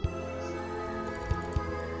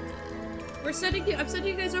 I'm sending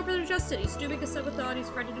you guys over to Justin. He's doing a subathon, he's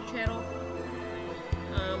friended a channel.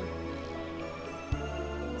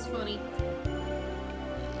 It's funny.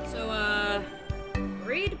 So,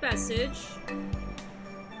 read message.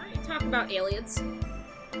 Why don't you talk about aliens?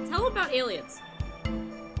 Tell him about aliens.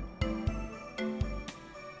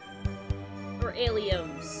 Or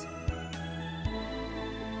aliens.